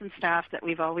contractors and staff that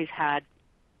we've always had,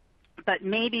 but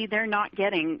maybe they're not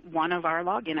getting one of our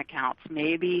login accounts.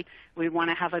 Maybe we want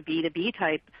to have a B2B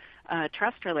type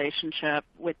trust relationship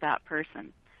with that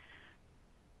person.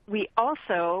 We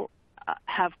also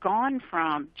have gone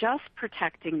from just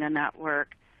protecting the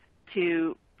network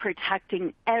to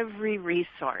protecting every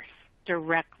resource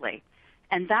directly.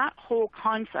 And that whole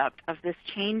concept of this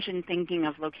change in thinking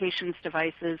of locations,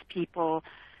 devices, people,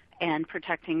 and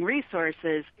protecting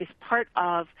resources is part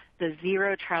of the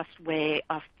zero trust way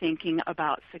of thinking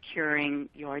about securing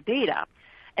your data.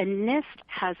 And NIST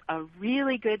has a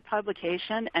really good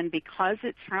publication, and because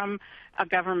it's from a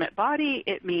government body,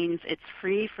 it means it's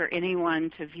free for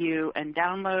anyone to view and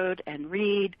download and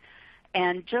read.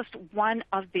 And just one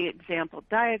of the example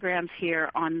diagrams here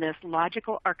on this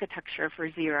logical architecture for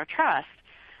zero trust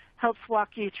helps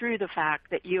walk you through the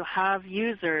fact that you have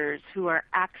users who are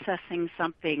accessing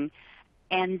something,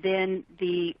 and then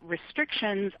the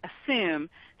restrictions assume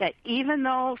that even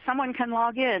though someone can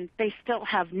log in, they still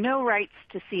have no rights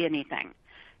to see anything.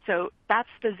 So that's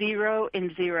the zero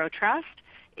in zero trust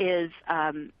is,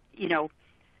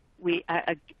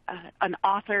 an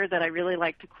author that I really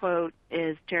like to quote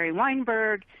is Jerry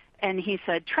Weinberg, and he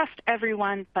said, trust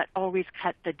everyone, but always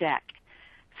cut the deck.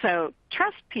 So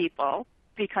trust people,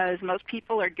 because most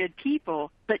people are good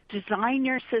people, but design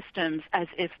your systems as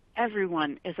if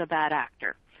everyone is a bad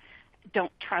actor.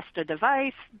 Don't trust a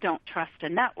device, don't trust a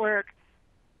network.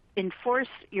 Enforce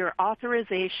your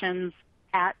authorizations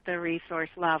at the resource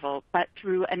level, but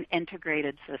through an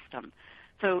integrated system.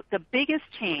 So the biggest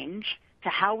change to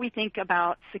how we think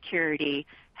about security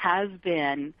has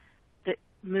been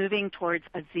moving towards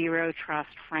a zero trust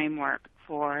framework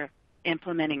for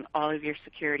implementing all of your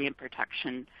security and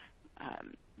protection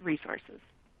resources.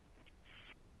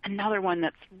 Another one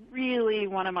that's really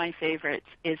one of my favorites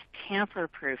is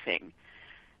tamper-proofing.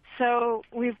 So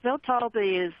we've built all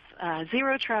these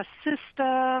zero trust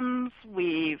systems.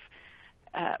 We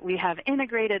have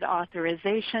integrated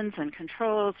authorizations and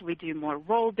controls. We do more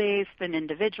role-based than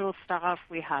individual stuff.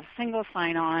 We have single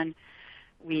sign-on.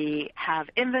 We have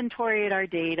inventoried our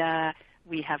data.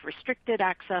 We have restricted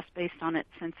access based on its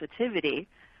sensitivity.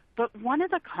 But one of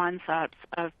the concepts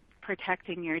of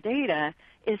protecting your data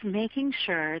is making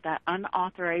sure that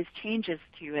unauthorized changes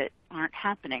to it aren't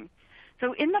happening.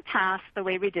 So in the past, the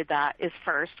way we did that is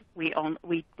first, we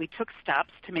took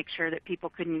steps to make sure that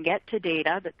people couldn't get to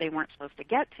data that they weren't supposed to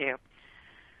get to.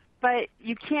 But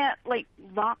you can't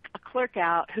lock a clerk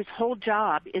out whose whole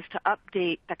job is to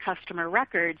update the customer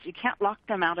records. You can't lock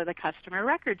them out of the customer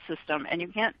record system, and you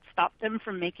can't stop them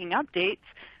from making updates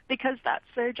because that's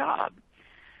their job.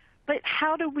 But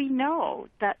how do we know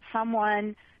that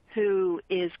someone who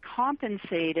is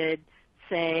compensated,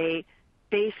 say,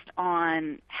 based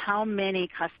on how many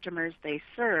customers they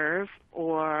serve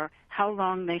or how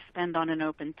long they spend on an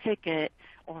open ticket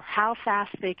or how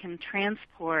fast they can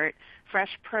transport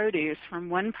fresh produce from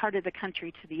one part of the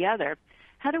country to the other,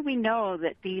 how do we know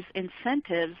that these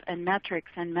incentives and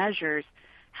metrics and measures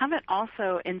haven't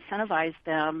also incentivized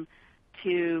them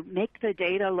to make the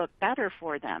data look better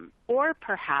for them, or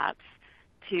perhaps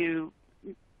to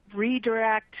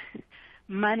redirect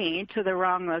money to the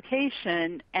wrong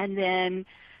location and then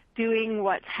doing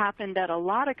what's happened at a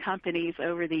lot of companies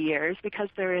over the years, because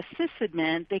they're a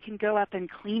sysadmin, they can go up and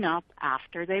clean up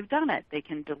after they've done it. They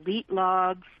can delete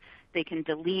logs, they can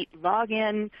delete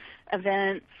login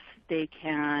events, they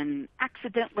can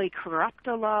accidentally corrupt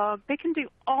a log, they can do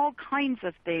all kinds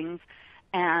of things.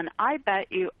 And I bet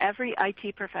you every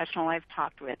IT professional I've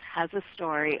talked with has a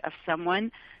story of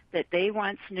someone that they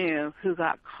once knew who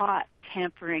got caught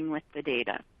tampering with the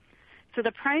data. So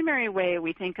the primary way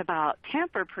we think about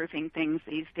tamper-proofing things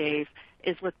these days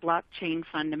is with blockchain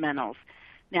fundamentals.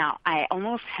 Now, I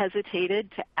almost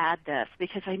hesitated to add this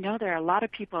because I know there are a lot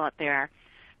of people out there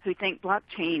who think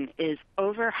blockchain is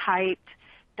overhyped,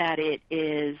 that it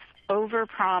is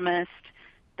overpromised,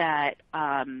 that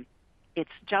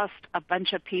it's just a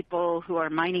bunch of people who are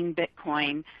mining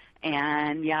Bitcoin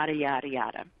and yada, yada,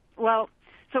 yada. Well,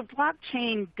 so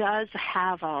blockchain does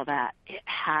have all that. It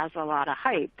has a lot of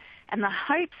hype. And the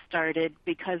hype started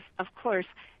because, of course,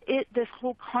 this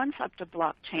whole concept of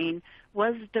blockchain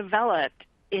was developed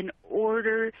in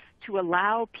order to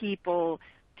allow people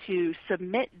to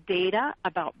submit data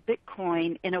about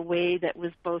Bitcoin in a way that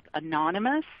was both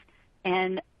anonymous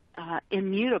and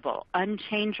immutable,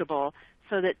 unchangeable,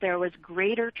 so that there was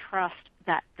greater trust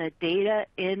that the data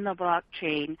in the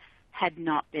blockchain had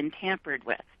not been tampered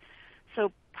with.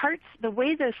 So the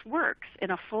way this works in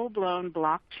a full-blown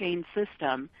blockchain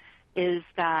system is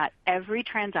that every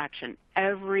transaction,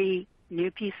 every new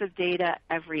piece of data,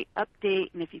 every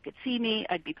update, and if you could see me,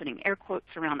 I'd be putting air quotes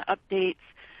around updates,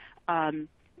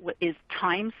 is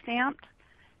time-stamped.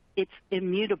 It's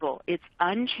immutable. It's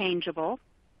unchangeable.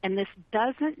 And this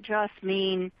doesn't just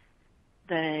mean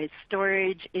the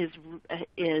storage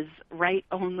is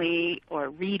write-only or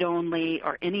read-only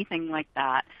or anything like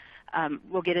that.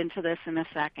 We'll get into this in a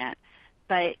second.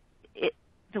 But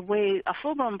the way a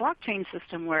full-blown blockchain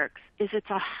system works is it's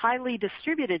a highly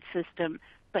distributed system,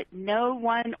 but no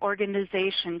one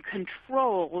organization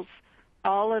controls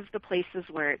all of the places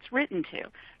where it's written to.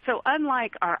 So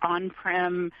unlike our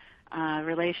on-prem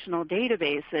relational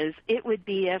databases, it would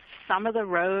be if some of the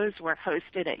rows were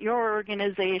hosted at your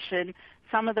organization,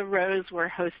 some of the rows were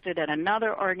hosted at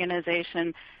another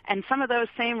organization, and some of those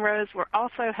same rows were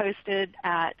also hosted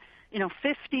at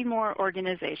 50 more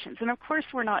organizations. And of course,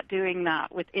 we're not doing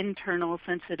that with internal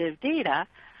sensitive data,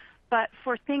 but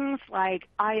for things like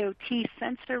IoT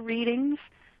sensor readings,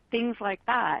 things like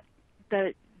that,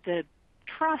 the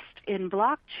trust in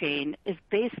blockchain is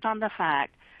based on the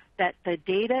fact that the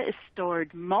data is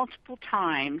stored multiple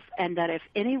times, and that if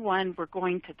anyone were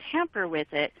going to tamper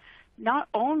with it, not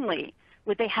only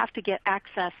would they have to get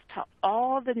access to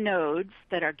all the nodes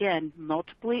that are, again,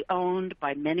 multiply owned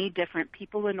by many different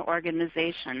people and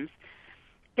organizations,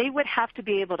 they would have to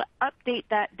be able to update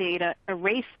that data,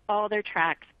 erase all their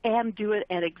tracks, and do it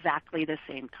at exactly the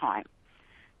same time.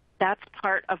 That's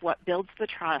part of what builds the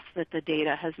trust that the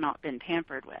data has not been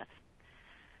tampered with.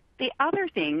 The other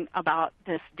thing about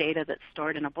this data that's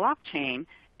stored in a blockchain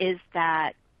is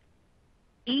that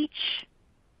each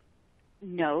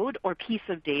node or piece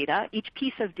of data, each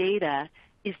piece of data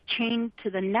is chained to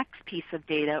the next piece of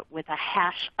data with a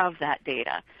hash of that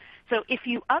data. So if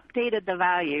you updated the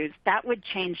values, that would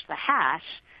change the hash,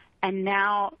 and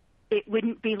now it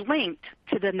wouldn't be linked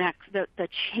to the next, the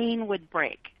chain would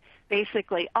break.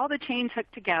 Basically, all the chains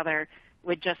hooked together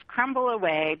would just crumble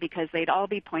away because they'd all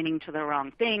be pointing to the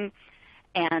wrong thing.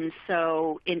 And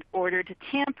so in order to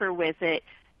tamper with it,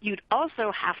 you'd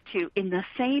also have to, in the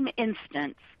same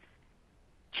instance,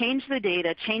 change the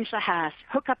data, change the hash,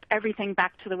 hook up everything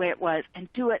back to the way it was, and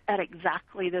do it at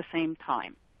exactly the same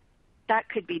time. That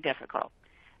could be difficult.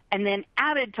 And then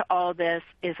added to all this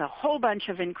is a whole bunch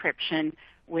of encryption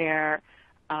where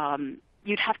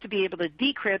you'd have to be able to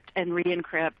decrypt and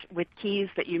re-encrypt with keys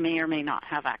that you may or may not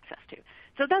have access to.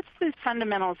 So that's the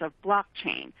fundamentals of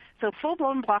blockchain. So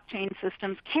full-blown blockchain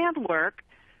systems can work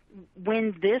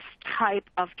when this type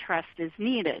of trust is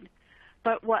needed.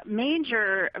 But what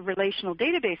major relational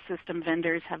database system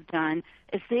vendors have done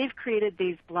is they've created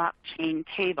these blockchain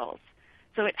tables.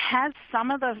 So it has some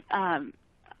of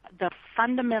the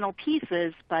fundamental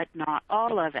pieces, but not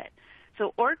all of it.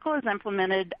 So Oracle has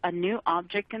implemented a new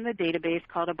object in the database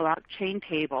called a blockchain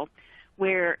table,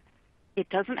 where it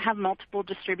doesn't have multiple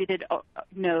distributed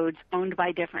nodes owned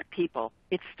by different people.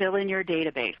 It's still in your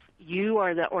database. You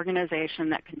are the organization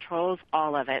that controls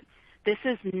all of it. This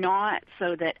is not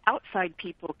so that outside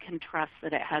people can trust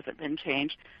that it hasn't been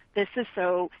changed. This is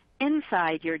so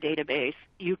inside your database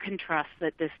you can trust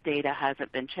that this data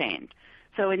hasn't been changed.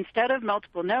 So instead of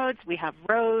multiple nodes, we have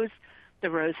rows. The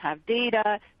rows have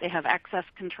data, they have access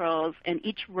controls, and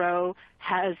each row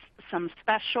has some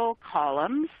special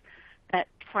columns that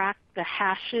track the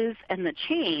hashes and the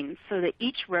chains so that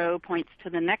each row points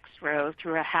to the next row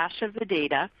through a hash of the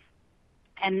data.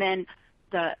 And then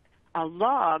a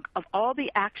log of all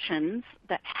the actions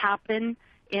that happen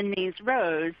in these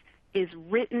rows is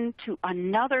written to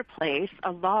another place,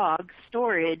 a log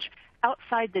storage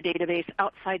outside the database,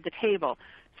 outside the table.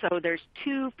 So there's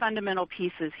two fundamental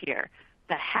pieces here,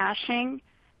 the hashing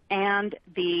and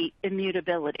the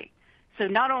immutability. So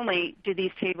not only do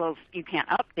these tables, you can't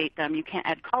update them, you can't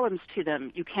add columns to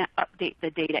them, you can't update the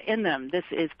data in them. This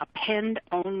is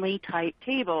append-only type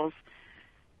tables.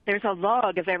 There's a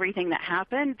log of everything that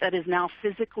happened that is now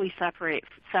physically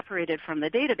separated from the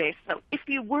database. So if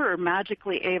you were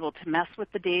magically able to mess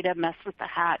with the data, mess with the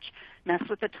hash, mess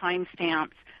with the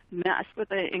timestamps, mess with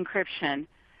the encryption,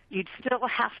 you'd still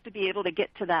have to be able to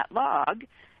get to that log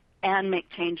and make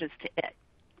changes to it,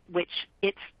 which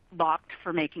it's locked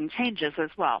for making changes as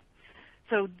well.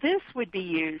 So this would be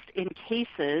used in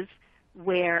cases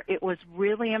where it was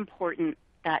really important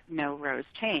that no rows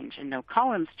change and no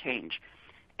columns change.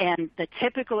 And the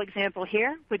typical example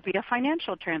here would be a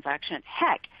financial transaction.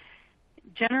 Heck,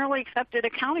 generally accepted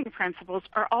accounting principles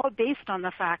are all based on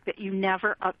the fact that you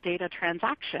never update a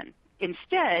transaction.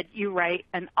 Instead, you write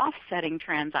an offsetting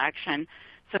transaction.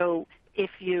 So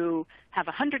if you have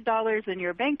 $100 in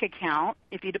your bank account,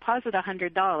 if you deposit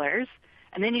 $100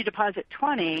 and then you deposit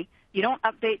 $20, you don't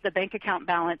update the bank account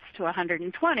balance to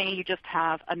 $120. You just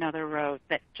have another row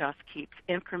that just keeps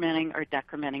incrementing or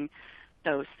decrementing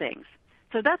those things.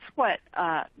 So that's what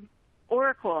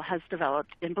Oracle has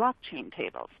developed in blockchain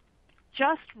tables.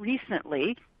 Just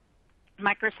recently,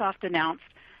 Microsoft announced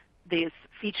this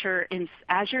feature in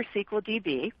Azure SQL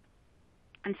DB,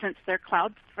 and since their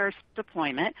cloud-first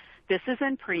deployment, this is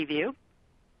in preview,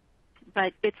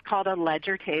 but it's called a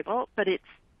ledger table, but it's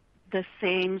the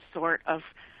same sort of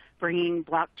bringing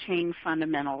blockchain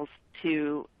fundamentals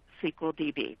to SQL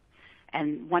DB.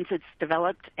 And once it's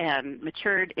developed and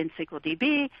matured in SQL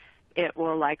DB, it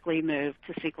will likely move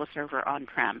to SQL Server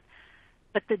on-prem.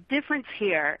 But the difference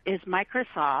here is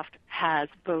Microsoft has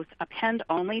both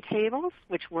append-only tables,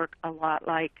 which work a lot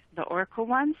like the Oracle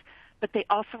ones, but they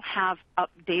also have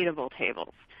updatable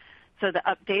tables. So the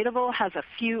updatable has a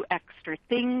few extra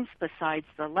things besides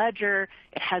the ledger.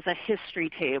 It has a history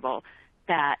table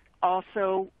that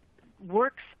also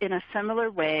works in a similar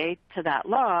way to that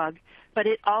log, but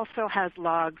it also has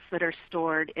logs that are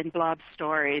stored in blob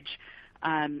storage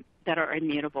that are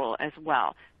immutable as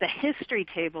well. The history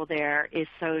table there is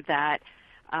so that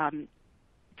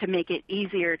to make it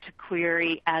easier to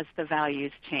query as the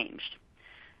values changed.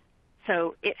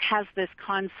 So it has this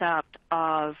concept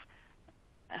of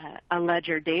a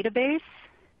ledger database,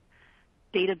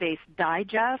 database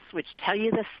digests, which tell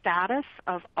you the status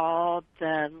of all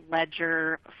the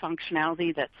ledger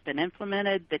functionality that's been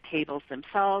implemented, the tables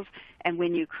themselves, and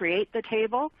when you create the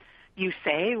table, you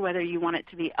say whether you want it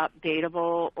to be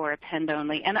updatable or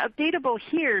append-only. And updatable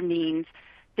here means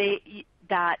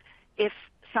that if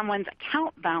someone's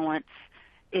account balance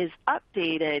is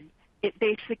updated, it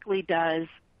basically does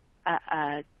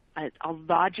a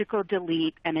logical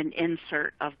delete and an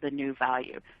insert of the new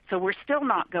value. So we're still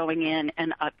not going in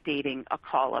and updating a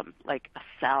column like a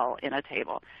cell in a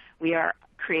table. We are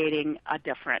creating a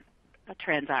different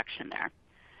transaction there.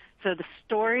 So the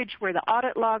storage where the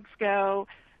audit logs go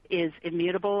is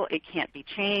immutable. It can't be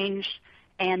changed.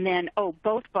 And then,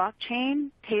 both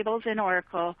blockchain tables in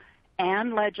Oracle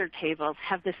and ledger tables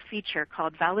have this feature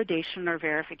called validation or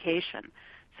verification.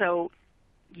 So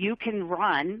you can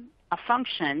run a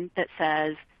function that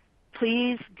says,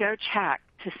 please go check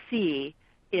to see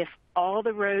if all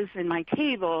the rows in my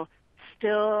table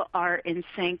still are in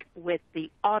sync with the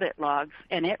audit logs,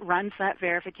 and it runs that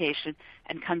verification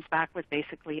and comes back with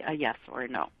basically a yes or a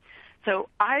no. So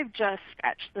I've just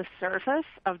scratched the surface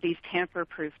of these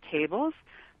tamper-proof tables,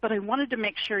 but I wanted to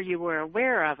make sure you were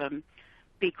aware of them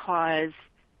because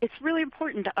it's really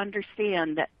important to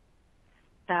understand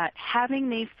that having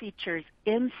these features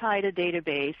inside a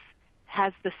database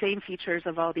has the same features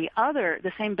of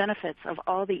the same benefits of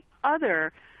all the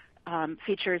other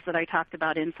features that I talked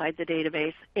about inside the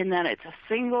database, in that it's a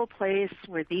single place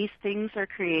where these things are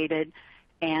created,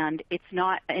 and it's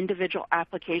not individual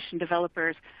application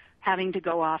developers having to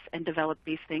go off and develop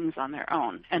these things on their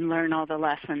own and learn all the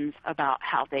lessons about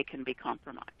how they can be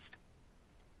compromised.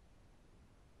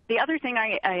 The other thing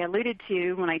I alluded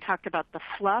to when I talked about the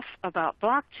fluff about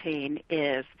blockchain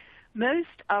is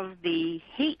most of the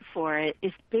hate for it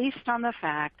is based on the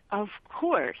fact, of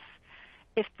course,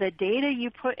 if the data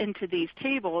you put into these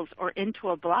tables or into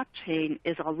a blockchain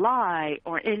is a lie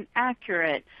or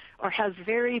inaccurate or has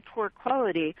very poor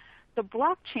quality, the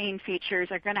blockchain features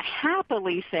are going to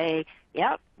happily say,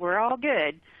 yep, we're all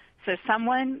good. So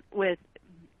someone with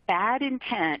bad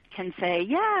intent can say,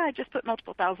 yeah, I just put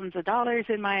multiple thousands of dollars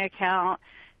in my account,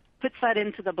 puts that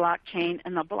into the blockchain,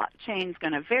 and the blockchain's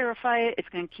going to verify it. It's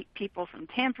going to keep people from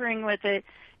tampering with it.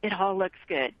 It all looks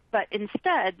good. But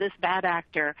instead, this bad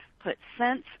actor put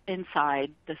cents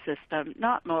inside the system,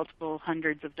 not multiple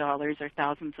hundreds of dollars or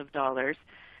thousands of dollars.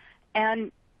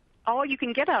 And all you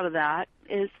can get out of that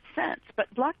is cents.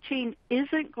 But blockchain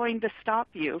isn't going to stop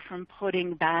you from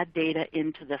putting bad data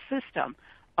into the system.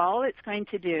 All it's going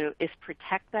to do is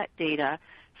protect that data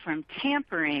from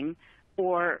tampering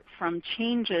or from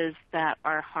changes that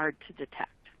are hard to detect.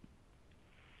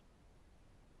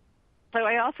 So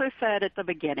I also said at the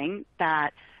beginning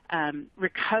that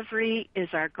recovery is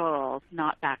our goal,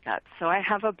 not backup. So I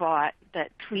have a bot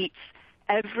that tweets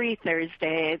every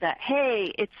Thursday that,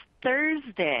 hey, it's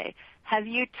Thursday. Have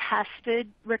you tested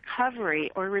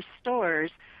recovery or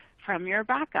restores from your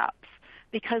backups?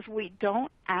 Because we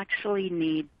don't actually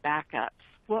need backups.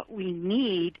 What we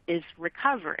need is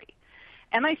recovery.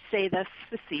 And I say this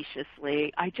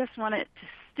facetiously. I just want it to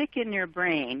stick in your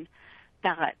brain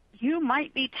that you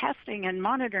might be testing and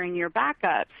monitoring your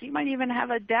backups. You might even have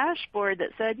a dashboard that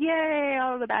said, yay,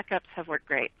 all the backups have worked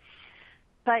great.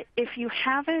 But if you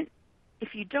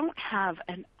don't have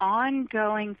an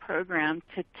ongoing program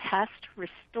to test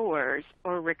restores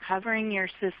or recovering your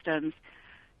systems,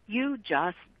 you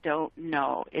just don't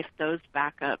know if those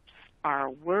backups are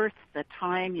worth the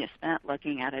time you spent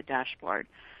looking at a dashboard.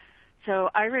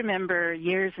 So I remember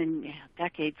years and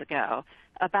decades ago,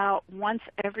 about once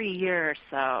every year or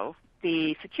so,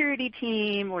 the security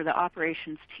team or the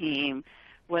operations team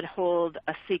would hold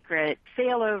a secret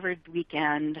failover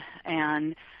weekend,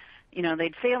 and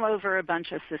they'd fail over a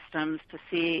bunch of systems to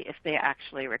see if they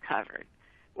actually recovered.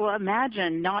 Well,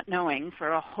 imagine not knowing for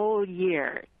a whole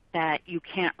year that you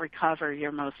can't recover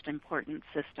your most important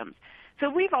systems. So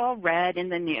we've all read in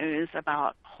the news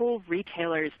about whole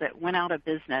retailers that went out of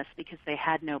business because they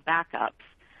had no backups.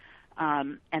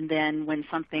 And then when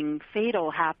something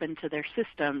fatal happened to their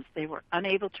systems, they were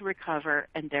unable to recover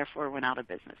and therefore went out of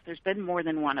business. There's been more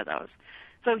than one of those.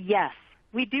 So yes,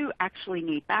 we do actually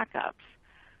need backups,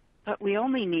 but we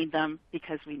only need them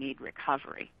because we need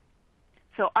recovery.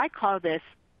 So I call this,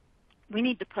 we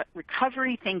need to put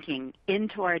recovery thinking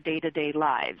into our day-to-day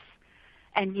lives.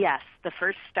 And yes, the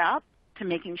first step to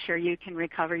making sure you can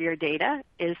recover your data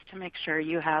is to make sure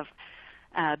you have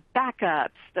backups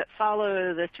that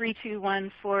follow the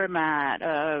 3-2-1 format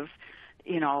of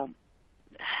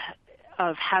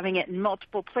having it in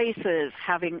multiple places,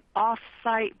 having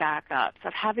off-site backups,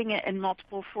 of having it in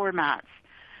multiple formats.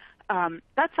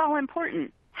 That's all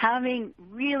important. Having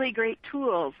really great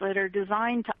tools that are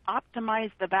designed to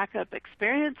optimize the backup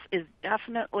experience is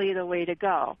definitely the way to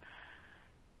go.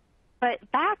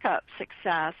 But backup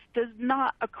success does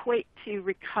not equate to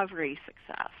recovery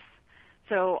success.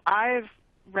 So I've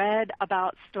read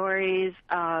about stories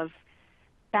of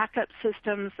backup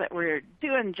systems that were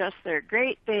doing just their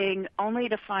great thing, only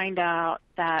to find out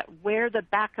that where the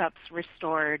backups were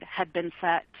stored had been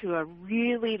set to a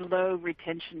really low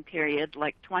retention period,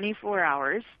 like 24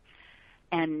 hours,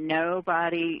 and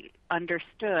nobody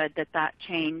understood that that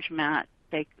change meant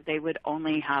they would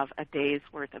only have a day's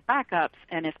worth of backups,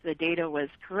 and if the data was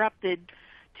corrupted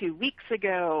 2 weeks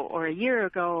ago or a year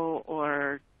ago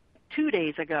or 2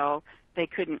 days ago, they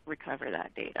couldn't recover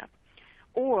that data.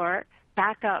 Or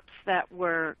backups that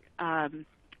were,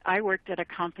 I worked at a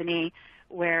company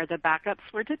where the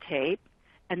backups were to tape,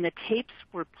 and the tapes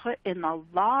were put in the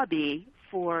lobby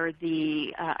for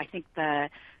the, I think the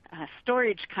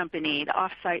storage company, the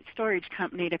off-site storage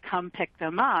company, to come pick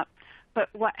them up. But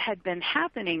what had been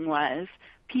happening was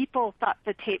people thought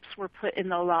the tapes were put in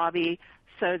the lobby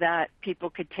so that people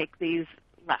could take these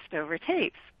leftover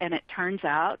tapes. And it turns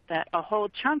out that a whole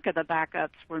chunk of the backups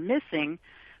were missing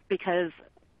because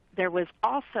there was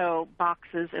also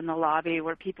boxes in the lobby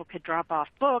where people could drop off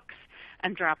books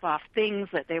and drop off things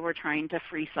that they were trying to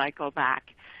free cycle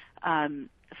back.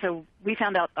 So we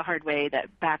found out the hard way that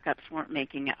backups weren't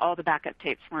making it, all the backup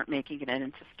tapes weren't making it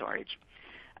into storage.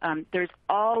 There's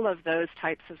all of those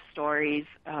types of stories.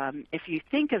 If you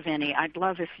think of any, I'd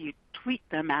love if you tweet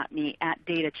them at me at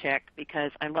DataCheck,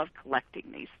 because I love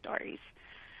collecting these stories.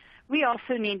 We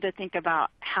also need to think about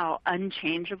how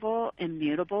unchangeable,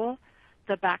 immutable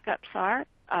the backups are.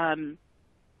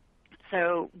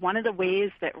 So one of the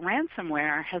ways that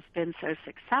ransomware has been so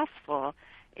successful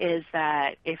is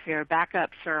that if your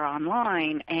backups are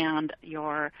online and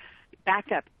your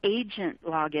backup agent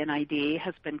login ID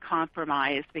has been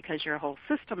compromised because your whole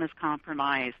system is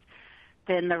compromised,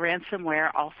 then the ransomware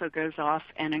also goes off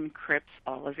and encrypts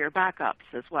all of your backups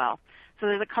as well. So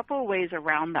there's a couple of ways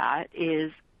around that.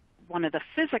 Is one of the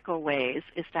physical ways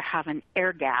is to have an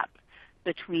air gap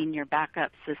between your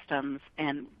backup systems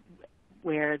and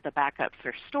where the backups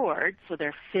are stored, so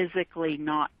they're physically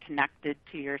not connected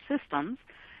to your systems.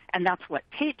 And that's what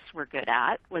tapes were good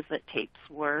at, was that tapes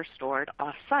were stored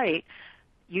off-site,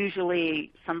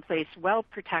 usually someplace well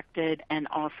protected and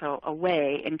also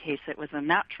away in case it was a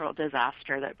natural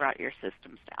disaster that brought your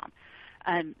systems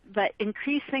down. But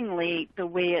increasingly, the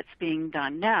way it's being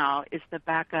done now is the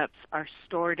backups are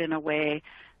stored in a way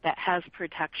that has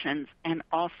protections and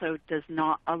also does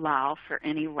not allow for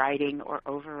any writing or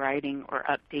overwriting or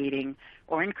updating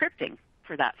or encrypting,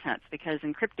 for that sense, because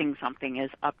encrypting something is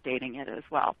updating it as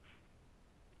well.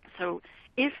 So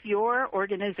if your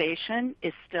organization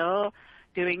is still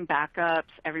doing backups,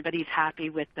 everybody's happy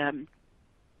with them,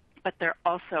 but they're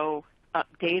also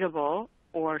updatable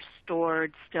or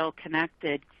stored, still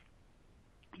connected,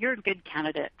 you're a good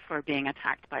candidate for being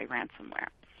attacked by ransomware.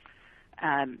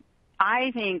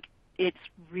 I think it's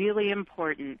really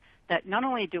important that not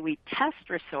only do we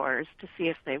test restores to see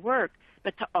if they work,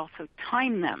 but to also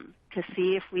time them to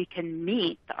see if we can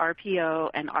meet the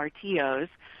RPO and RTOs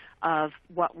of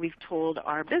what we've told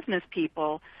our business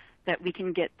people, that we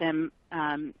can get them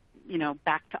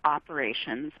back to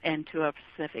operations and to a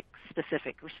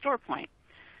specific restore point.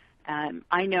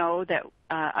 I know that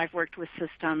I've worked with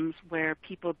systems where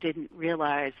people didn't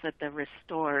realize that the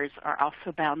restores are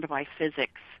also bound by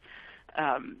physics.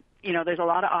 There's a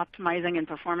lot of optimizing and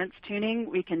performance tuning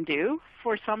we can do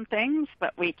for some things,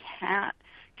 but we can't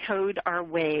code our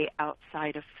way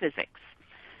outside of physics.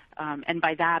 And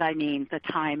by that I mean the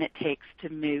time it takes to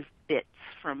move bits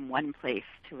from one place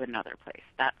to another place.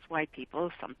 That's why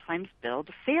people sometimes build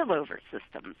failover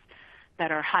systems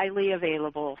that are highly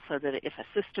available so that if a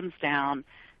system's down,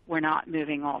 we're not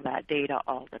moving all that data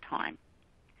all the time.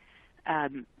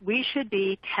 We should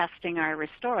be testing our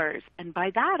restores, and by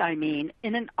that I mean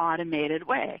in an automated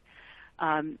way.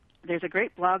 There's a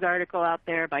great blog article out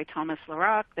there by Thomas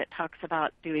Larock that talks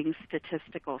about doing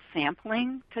statistical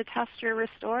sampling to test your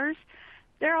restores.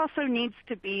 There also needs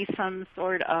to be some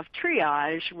sort of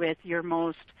triage with your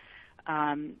most,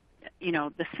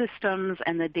 the systems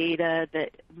and the data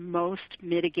that most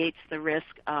mitigates the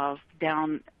risk of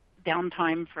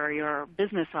downtime for your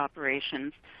business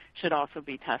operations should also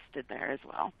be tested there as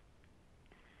well.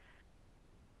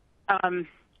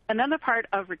 Another part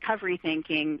of recovery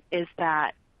thinking is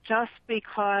that just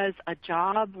because a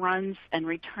job runs and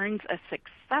returns a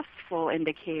successful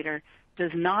indicator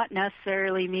does not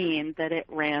necessarily mean that it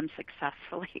ran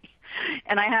successfully.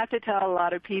 And I have to tell a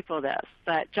lot of people this,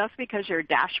 that just because your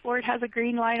dashboard has a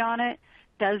green light on it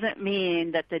doesn't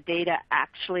mean that the data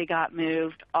actually got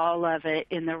moved, all of it,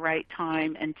 in the right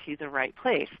time and to the right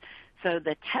place. So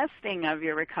the testing of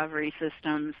your recovery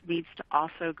systems needs to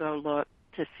also go look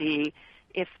to see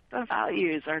if the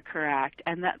values are correct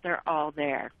and that they're all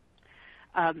there.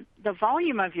 The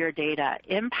volume of your data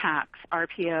impacts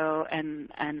RPO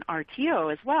and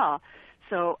RTO as well.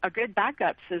 So a good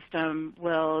backup system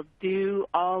will do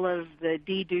all of the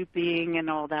deduping and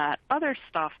all that other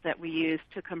stuff that we use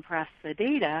to compress the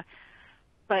data,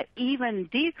 but even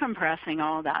decompressing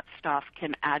all that stuff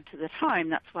can add to the time.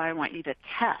 That's why I want you to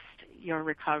test your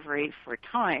recovery for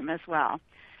time as well.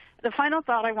 The final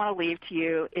thought I want to leave to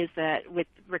you is that with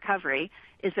recovery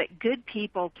is that good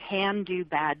people can do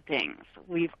bad things.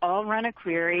 We've all run a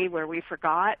query where we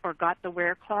forgot or got the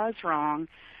where clause wrong.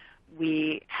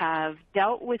 We have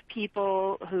dealt with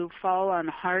people who fall on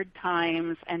hard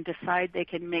times and decide they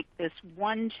can make this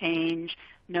one change.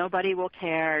 Nobody will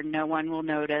care. No one will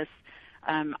notice.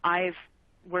 I've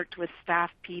worked with staff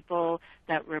people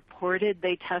that reported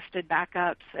they tested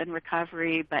backups and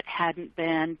recovery but hadn't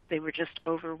been. They were just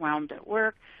overwhelmed at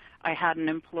work. I had an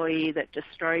employee that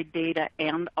destroyed data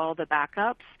and all the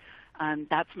backups.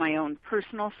 That's my own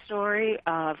personal story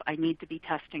of I need to be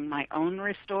testing my own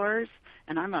restores,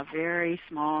 and I'm a very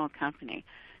small company.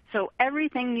 So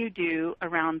everything you do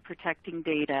around protecting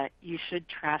data, you should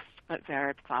trust but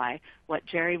verify. What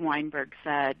Jerry Weinberg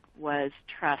said was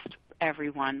trust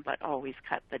everyone but always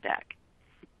cut the deck.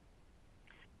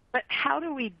 But how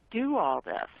do we do all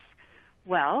this?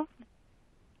 Well,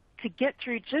 to get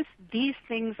through just these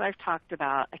things I've talked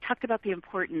about, I talked about the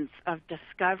importance of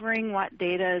discovering what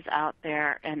data is out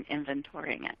there and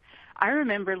inventorying it. I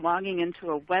remember logging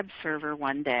into a web server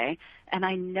one day, and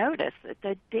I noticed that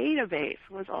the database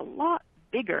was a lot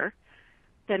bigger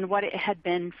than what it had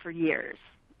been for years.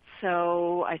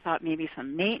 So I thought maybe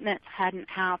some maintenance hadn't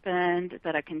happened,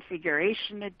 that a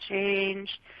configuration had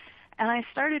changed. And I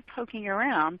started poking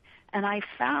around, and I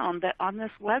found that on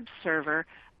this web server,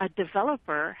 a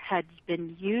developer had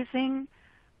been using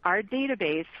our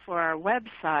database for our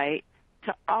website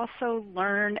to also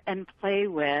learn and play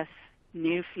with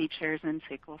new features in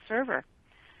SQL Server.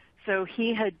 So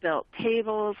he had built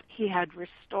tables, he had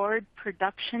restored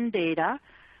production data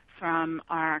from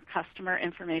our customer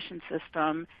information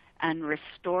system and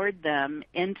restored them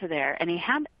into there. And he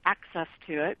had access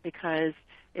to it because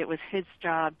it was his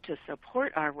job to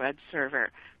support our web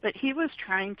server. But he was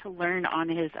trying to learn on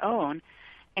his own.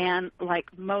 And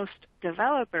like most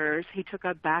developers, he took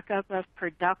a backup of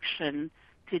production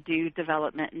to do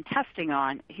development and testing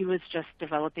on. He was just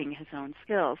developing his own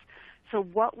skills. So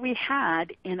what we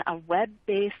had in a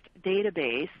web-based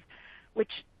database,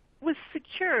 which was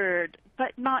secured,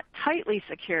 but not tightly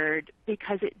secured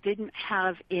because it didn't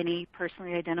have any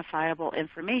personally identifiable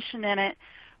information in it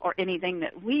or anything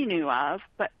that we knew of,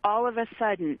 but all of a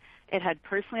sudden it had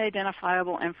personally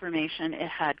identifiable information, it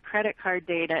had credit card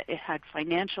data, it had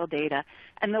financial data.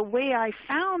 And the way I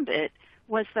found it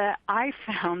was that I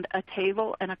found a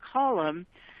table and a column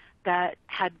that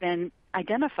had been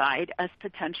identified as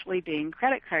potentially being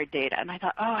credit card data. And I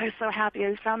thought, oh, I was so happy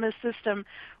I found this system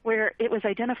where it was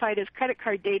identified as credit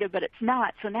card data, but it's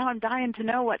not. So now I'm dying to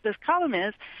know what this column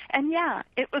is. And yeah,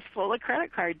 it was full of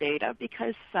credit card data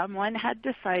because someone had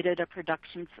decided a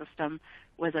production system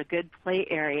was a good play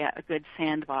area, a good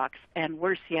sandbox, and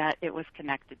worse yet, it was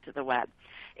connected to the web.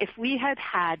 If we had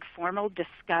had formal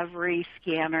discovery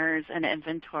scanners and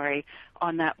inventory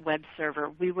on that web server,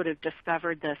 we would have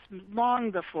discovered this long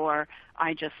before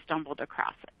I just stumbled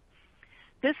across it.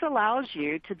 This allows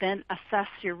you to then assess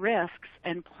your risks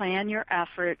and plan your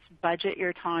efforts, budget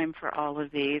your time for all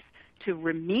of these, to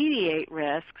remediate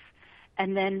risks,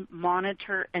 and then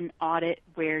monitor and audit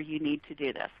where you need to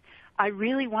do this. I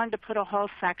really wanted to put a whole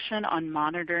section on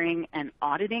monitoring and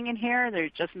auditing in here.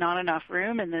 There's just not enough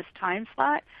room in this time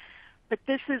slot. But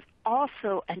this is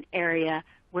also an area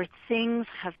where things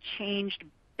have changed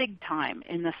big time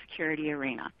in the security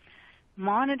arena.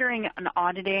 Monitoring and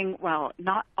auditing, well,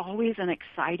 not always an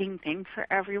exciting thing for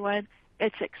everyone.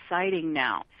 It's exciting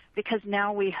now because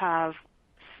now we have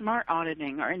smart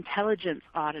auditing or intelligence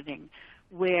auditing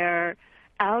where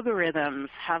algorithms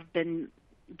have been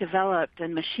developed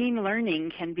and machine learning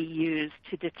can be used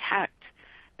to detect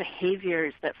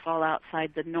behaviors that fall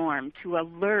outside the norm, to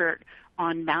alert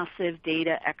on massive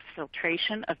data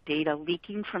exfiltration of data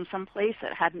leaking from some place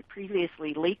that hadn't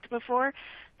previously leaked before.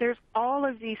 There's all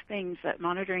of these things that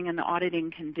monitoring and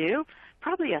auditing can do,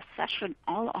 probably a session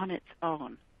all on its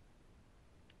own.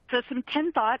 So some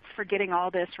 10 thoughts for getting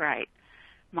all this right.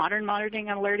 Modern monitoring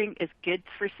and alerting is good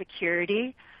for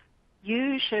security.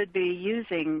 You should be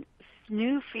using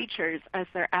new features as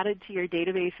they're added to your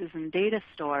databases and data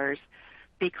stores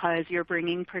because you're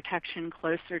bringing protection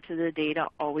closer to the data,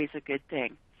 always a good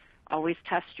thing. Always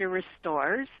test your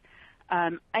restores.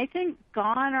 I think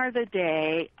gone are the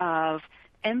day of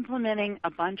implementing a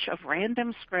bunch of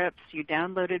random scripts you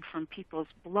downloaded from people's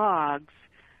blogs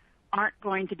aren't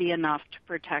going to be enough to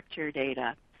protect your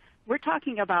data. We're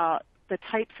talking about the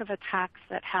types of attacks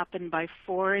that happen by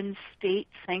foreign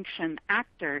state-sanctioned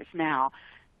actors now.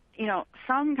 You know,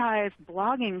 some guy's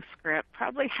blogging script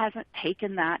probably hasn't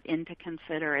taken that into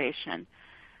consideration.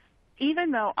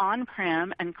 Even though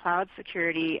on-prem and cloud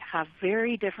security have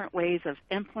very different ways of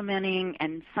implementing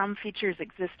and some features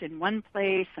exist in one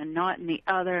place and not in the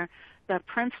other, the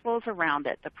principles around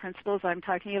it, the principles I'm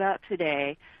talking about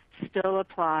today, still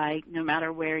apply no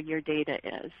matter where your data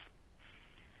is.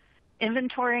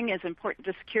 Inventorying is important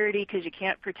to security because you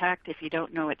can't protect if you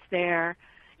don't know it's there.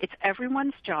 It's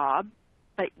everyone's job,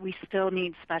 but we still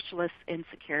need specialists in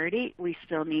security. We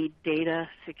still need data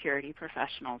security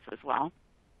professionals as well.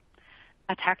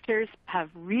 Attackers have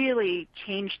really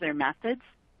changed their methods,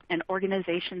 and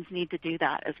organizations need to do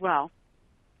that as well.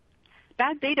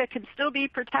 Bad data can still be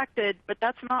protected, but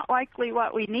that's not likely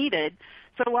what we needed.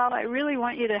 So while I really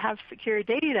want you to have secure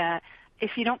data,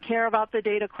 if you don't care about the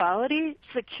data quality,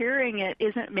 securing it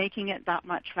isn't making it that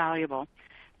much valuable.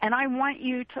 And I want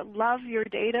you to love your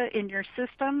data in your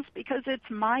systems because it's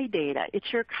my data.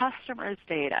 It's your customers'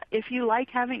 data. If you like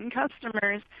having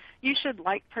customers, you should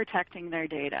like protecting their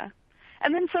data.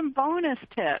 And then some bonus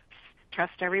tips.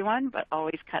 Trust everyone, but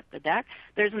always cut the deck.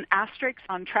 There's an asterisk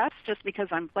on trust just because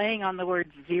I'm playing on the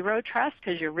word zero trust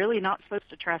because you're really not supposed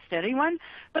to trust anyone.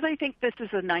 But I think this is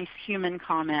a nice human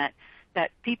comment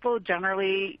that people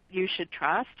generally you should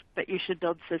trust, but you should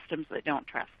build systems that don't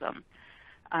trust them.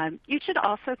 You should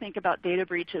also think about data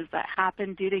breaches that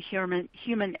happen due to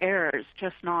human errors,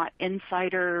 just not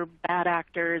insider bad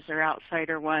actors or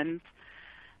outsider ones.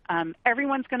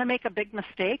 Everyone's going to make a big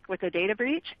mistake with a data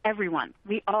breach. Everyone.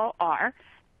 We all are.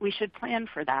 We should plan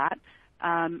for that.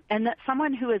 And that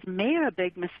someone who has made a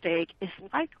big mistake is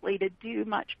likely to do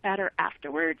much better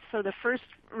afterwards. So the first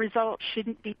result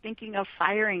shouldn't be thinking of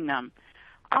firing them.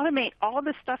 Automate all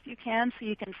the stuff you can so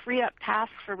you can free up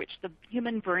tasks for which the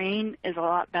human brain is a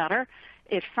lot better.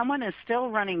 If someone is still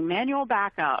running manual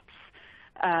backups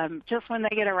just when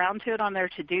they get around to it on their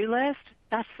to-do list,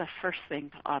 that's the first thing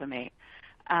to automate.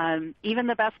 Even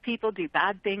the best people do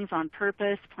bad things on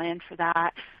purpose. Plan for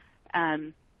that.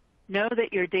 Know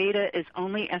that your data is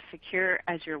only as secure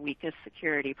as your weakest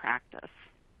security practice.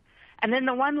 And then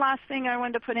the one last thing I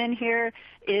wanted to put in here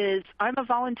is I'm a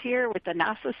volunteer with the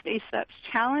NASA SpaceX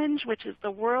Challenge, which is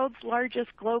the world's largest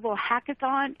global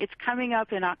hackathon. It's coming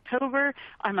up in October.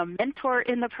 I'm a mentor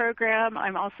in the program.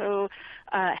 I'm also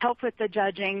help with the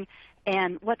judging.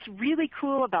 And what's really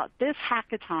cool about this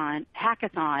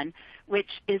hackathon, which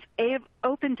is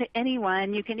open to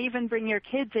anyone, you can even bring your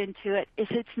kids into it, is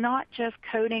it's not just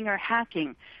coding or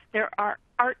hacking. There are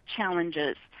art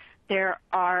challenges. There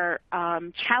are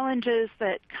challenges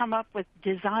that come up with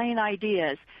design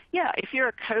ideas. Yeah, if you're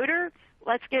a coder,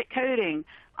 let's get coding.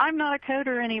 I'm not a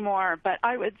coder anymore, but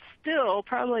I would still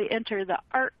probably enter the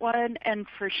art one and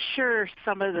for sure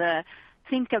some of the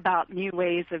think about new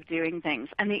ways of doing things.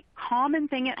 And the common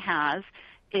thing it has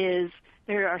is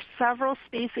there are several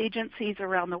space agencies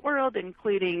around the world,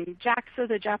 including JAXA,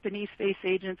 the Japanese Space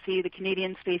Agency, the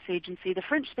Canadian Space Agency, the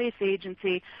French Space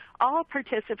Agency, all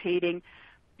participating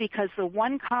because the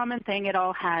one common thing it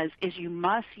all has is you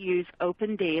must use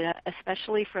open data,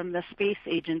 especially from the space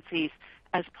agencies,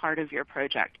 as part of your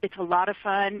project. It's a lot of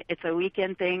fun. It's a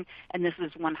weekend thing, and this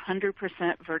is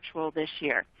 100% virtual this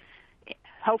year.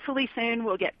 Hopefully soon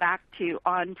we'll get back to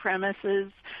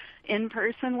on-premises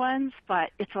in-person ones, but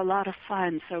it's a lot of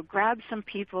fun. So grab some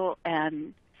people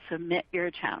and submit your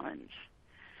challenge.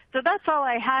 So that's all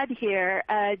I had here.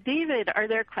 David, are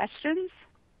there questions?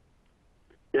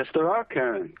 Yes, there are,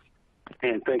 Karen.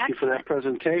 And thank you for that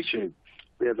presentation.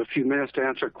 We have a few minutes to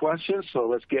answer questions, so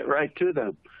let's get right to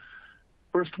them.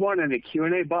 First one in the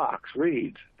Q&A box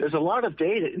reads, there's a lot of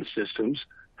data in systems.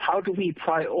 How do we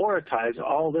prioritize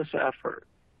all this effort?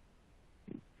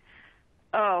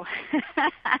 Oh,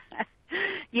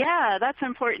 yeah, that's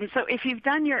important. So if you've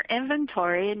done your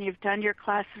inventory and you've done your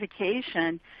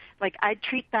classification, like I'd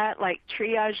treat that like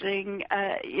triaging,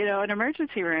 an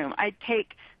emergency room. I'd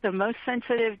take the most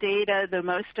sensitive data, the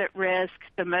most at risk,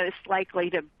 the most likely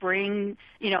to bring,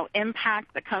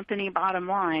 impact the company bottom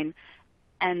line,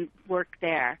 and work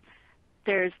there.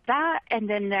 There's that, and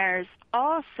then there's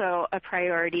also a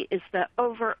priority is the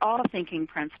overall thinking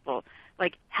principle.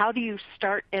 Like, how do you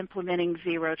start implementing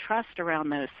zero trust around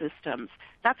those systems?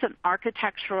 That's an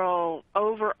architectural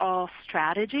overall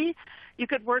strategy. You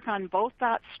could work on both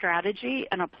that strategy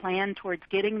and a plan towards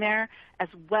getting there, as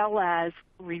well as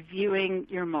reviewing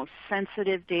your most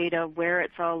sensitive data, where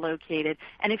it's all located.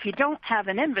 And if you don't have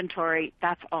an inventory,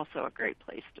 that's also a great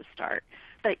place to start.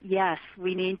 But yes,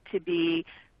 we need to be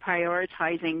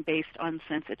prioritizing based on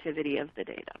sensitivity of the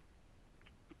data.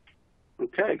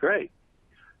 Okay, great.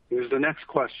 Here's the next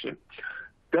question.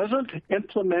 Doesn't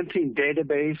implementing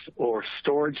database or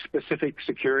storage-specific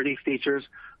security features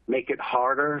make it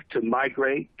harder to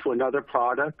migrate to another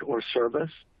product or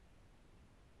service?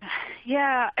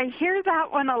 Yeah, I hear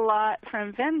that one a lot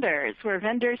from vendors, where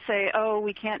vendors say, oh,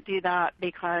 we can't do that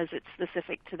because it's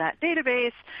specific to that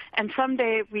database, and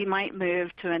someday we might move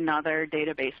to another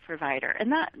database provider.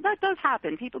 And that does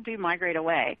happen. People do migrate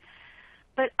away.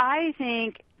 But I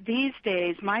think these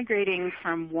days, migrating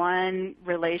from one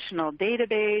relational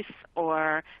database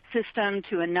or system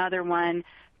to another one,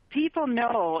 people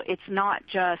know it's not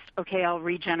just, okay, I'll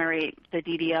regenerate the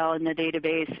DDL in the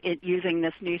database using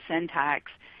this new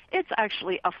syntax. It's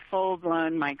actually a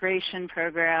full-blown migration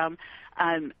program.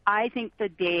 I think the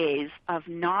days of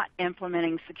not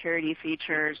implementing security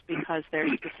features because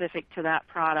they're specific to that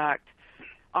product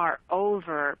are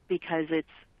over, because it's,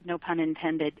 no pun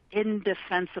intended,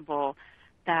 indefensible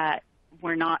that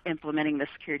we're not implementing the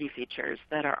security features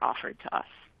that are offered to us.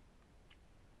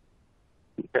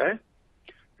 Okay.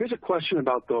 Here's a question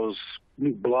about those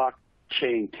new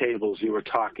blockchain tables you were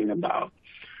talking about.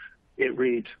 It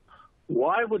reads,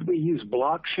 why would we use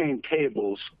blockchain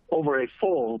tables over a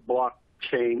full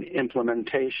blockchain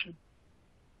implementation?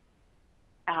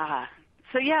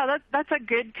 So yeah, that's a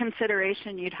good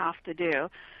consideration you'd have to do.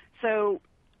 So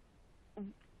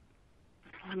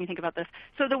let me think about this.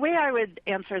 So the way I would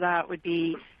answer that would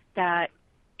be that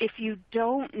if you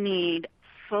don't need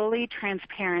fully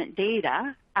transparent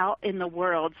data out in the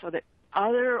world so that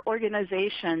other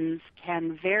organizations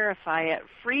can verify it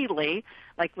freely,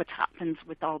 like what happens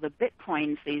with all the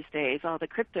Bitcoins these days, all the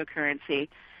cryptocurrency,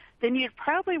 then you'd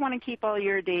probably want to keep all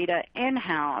your data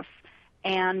in-house,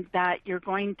 and that you're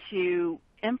going to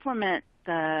implement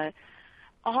the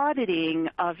auditing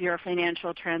of your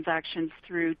financial transactions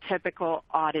through typical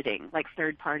auditing, like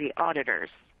third-party auditors,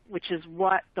 which is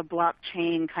what the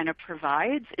blockchain kind of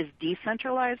provides, is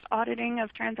decentralized auditing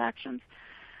of transactions.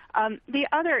 The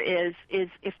other is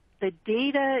if the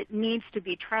data needs to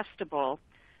be trustable,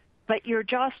 but you're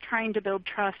just trying to build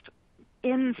trust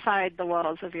inside the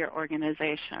walls of your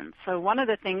organization. So one of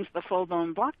the things the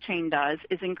full-blown blockchain does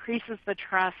is increases the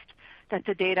trust that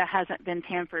the data hasn't been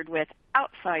tampered with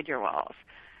outside your walls.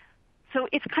 So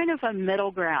it's kind of a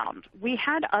middle ground. We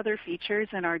had other features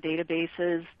in our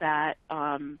databases that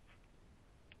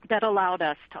that allowed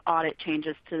us to audit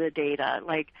changes to the data.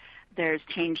 Like there's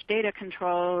change data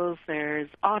controls, there's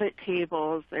audit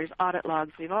tables, there's audit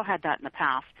logs. We've all had that in the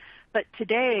past. But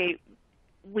today,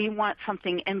 we want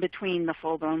something in between the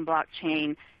full-blown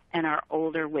blockchain and our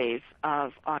older ways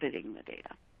of auditing the data.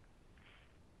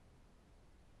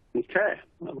 Okay.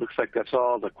 Well, it looks like that's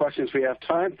all the questions we have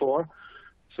time for.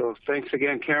 So thanks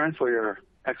again, Karen, for your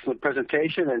excellent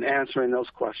presentation and answering those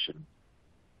questions.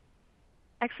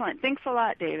 Excellent. Thanks a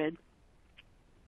lot, David.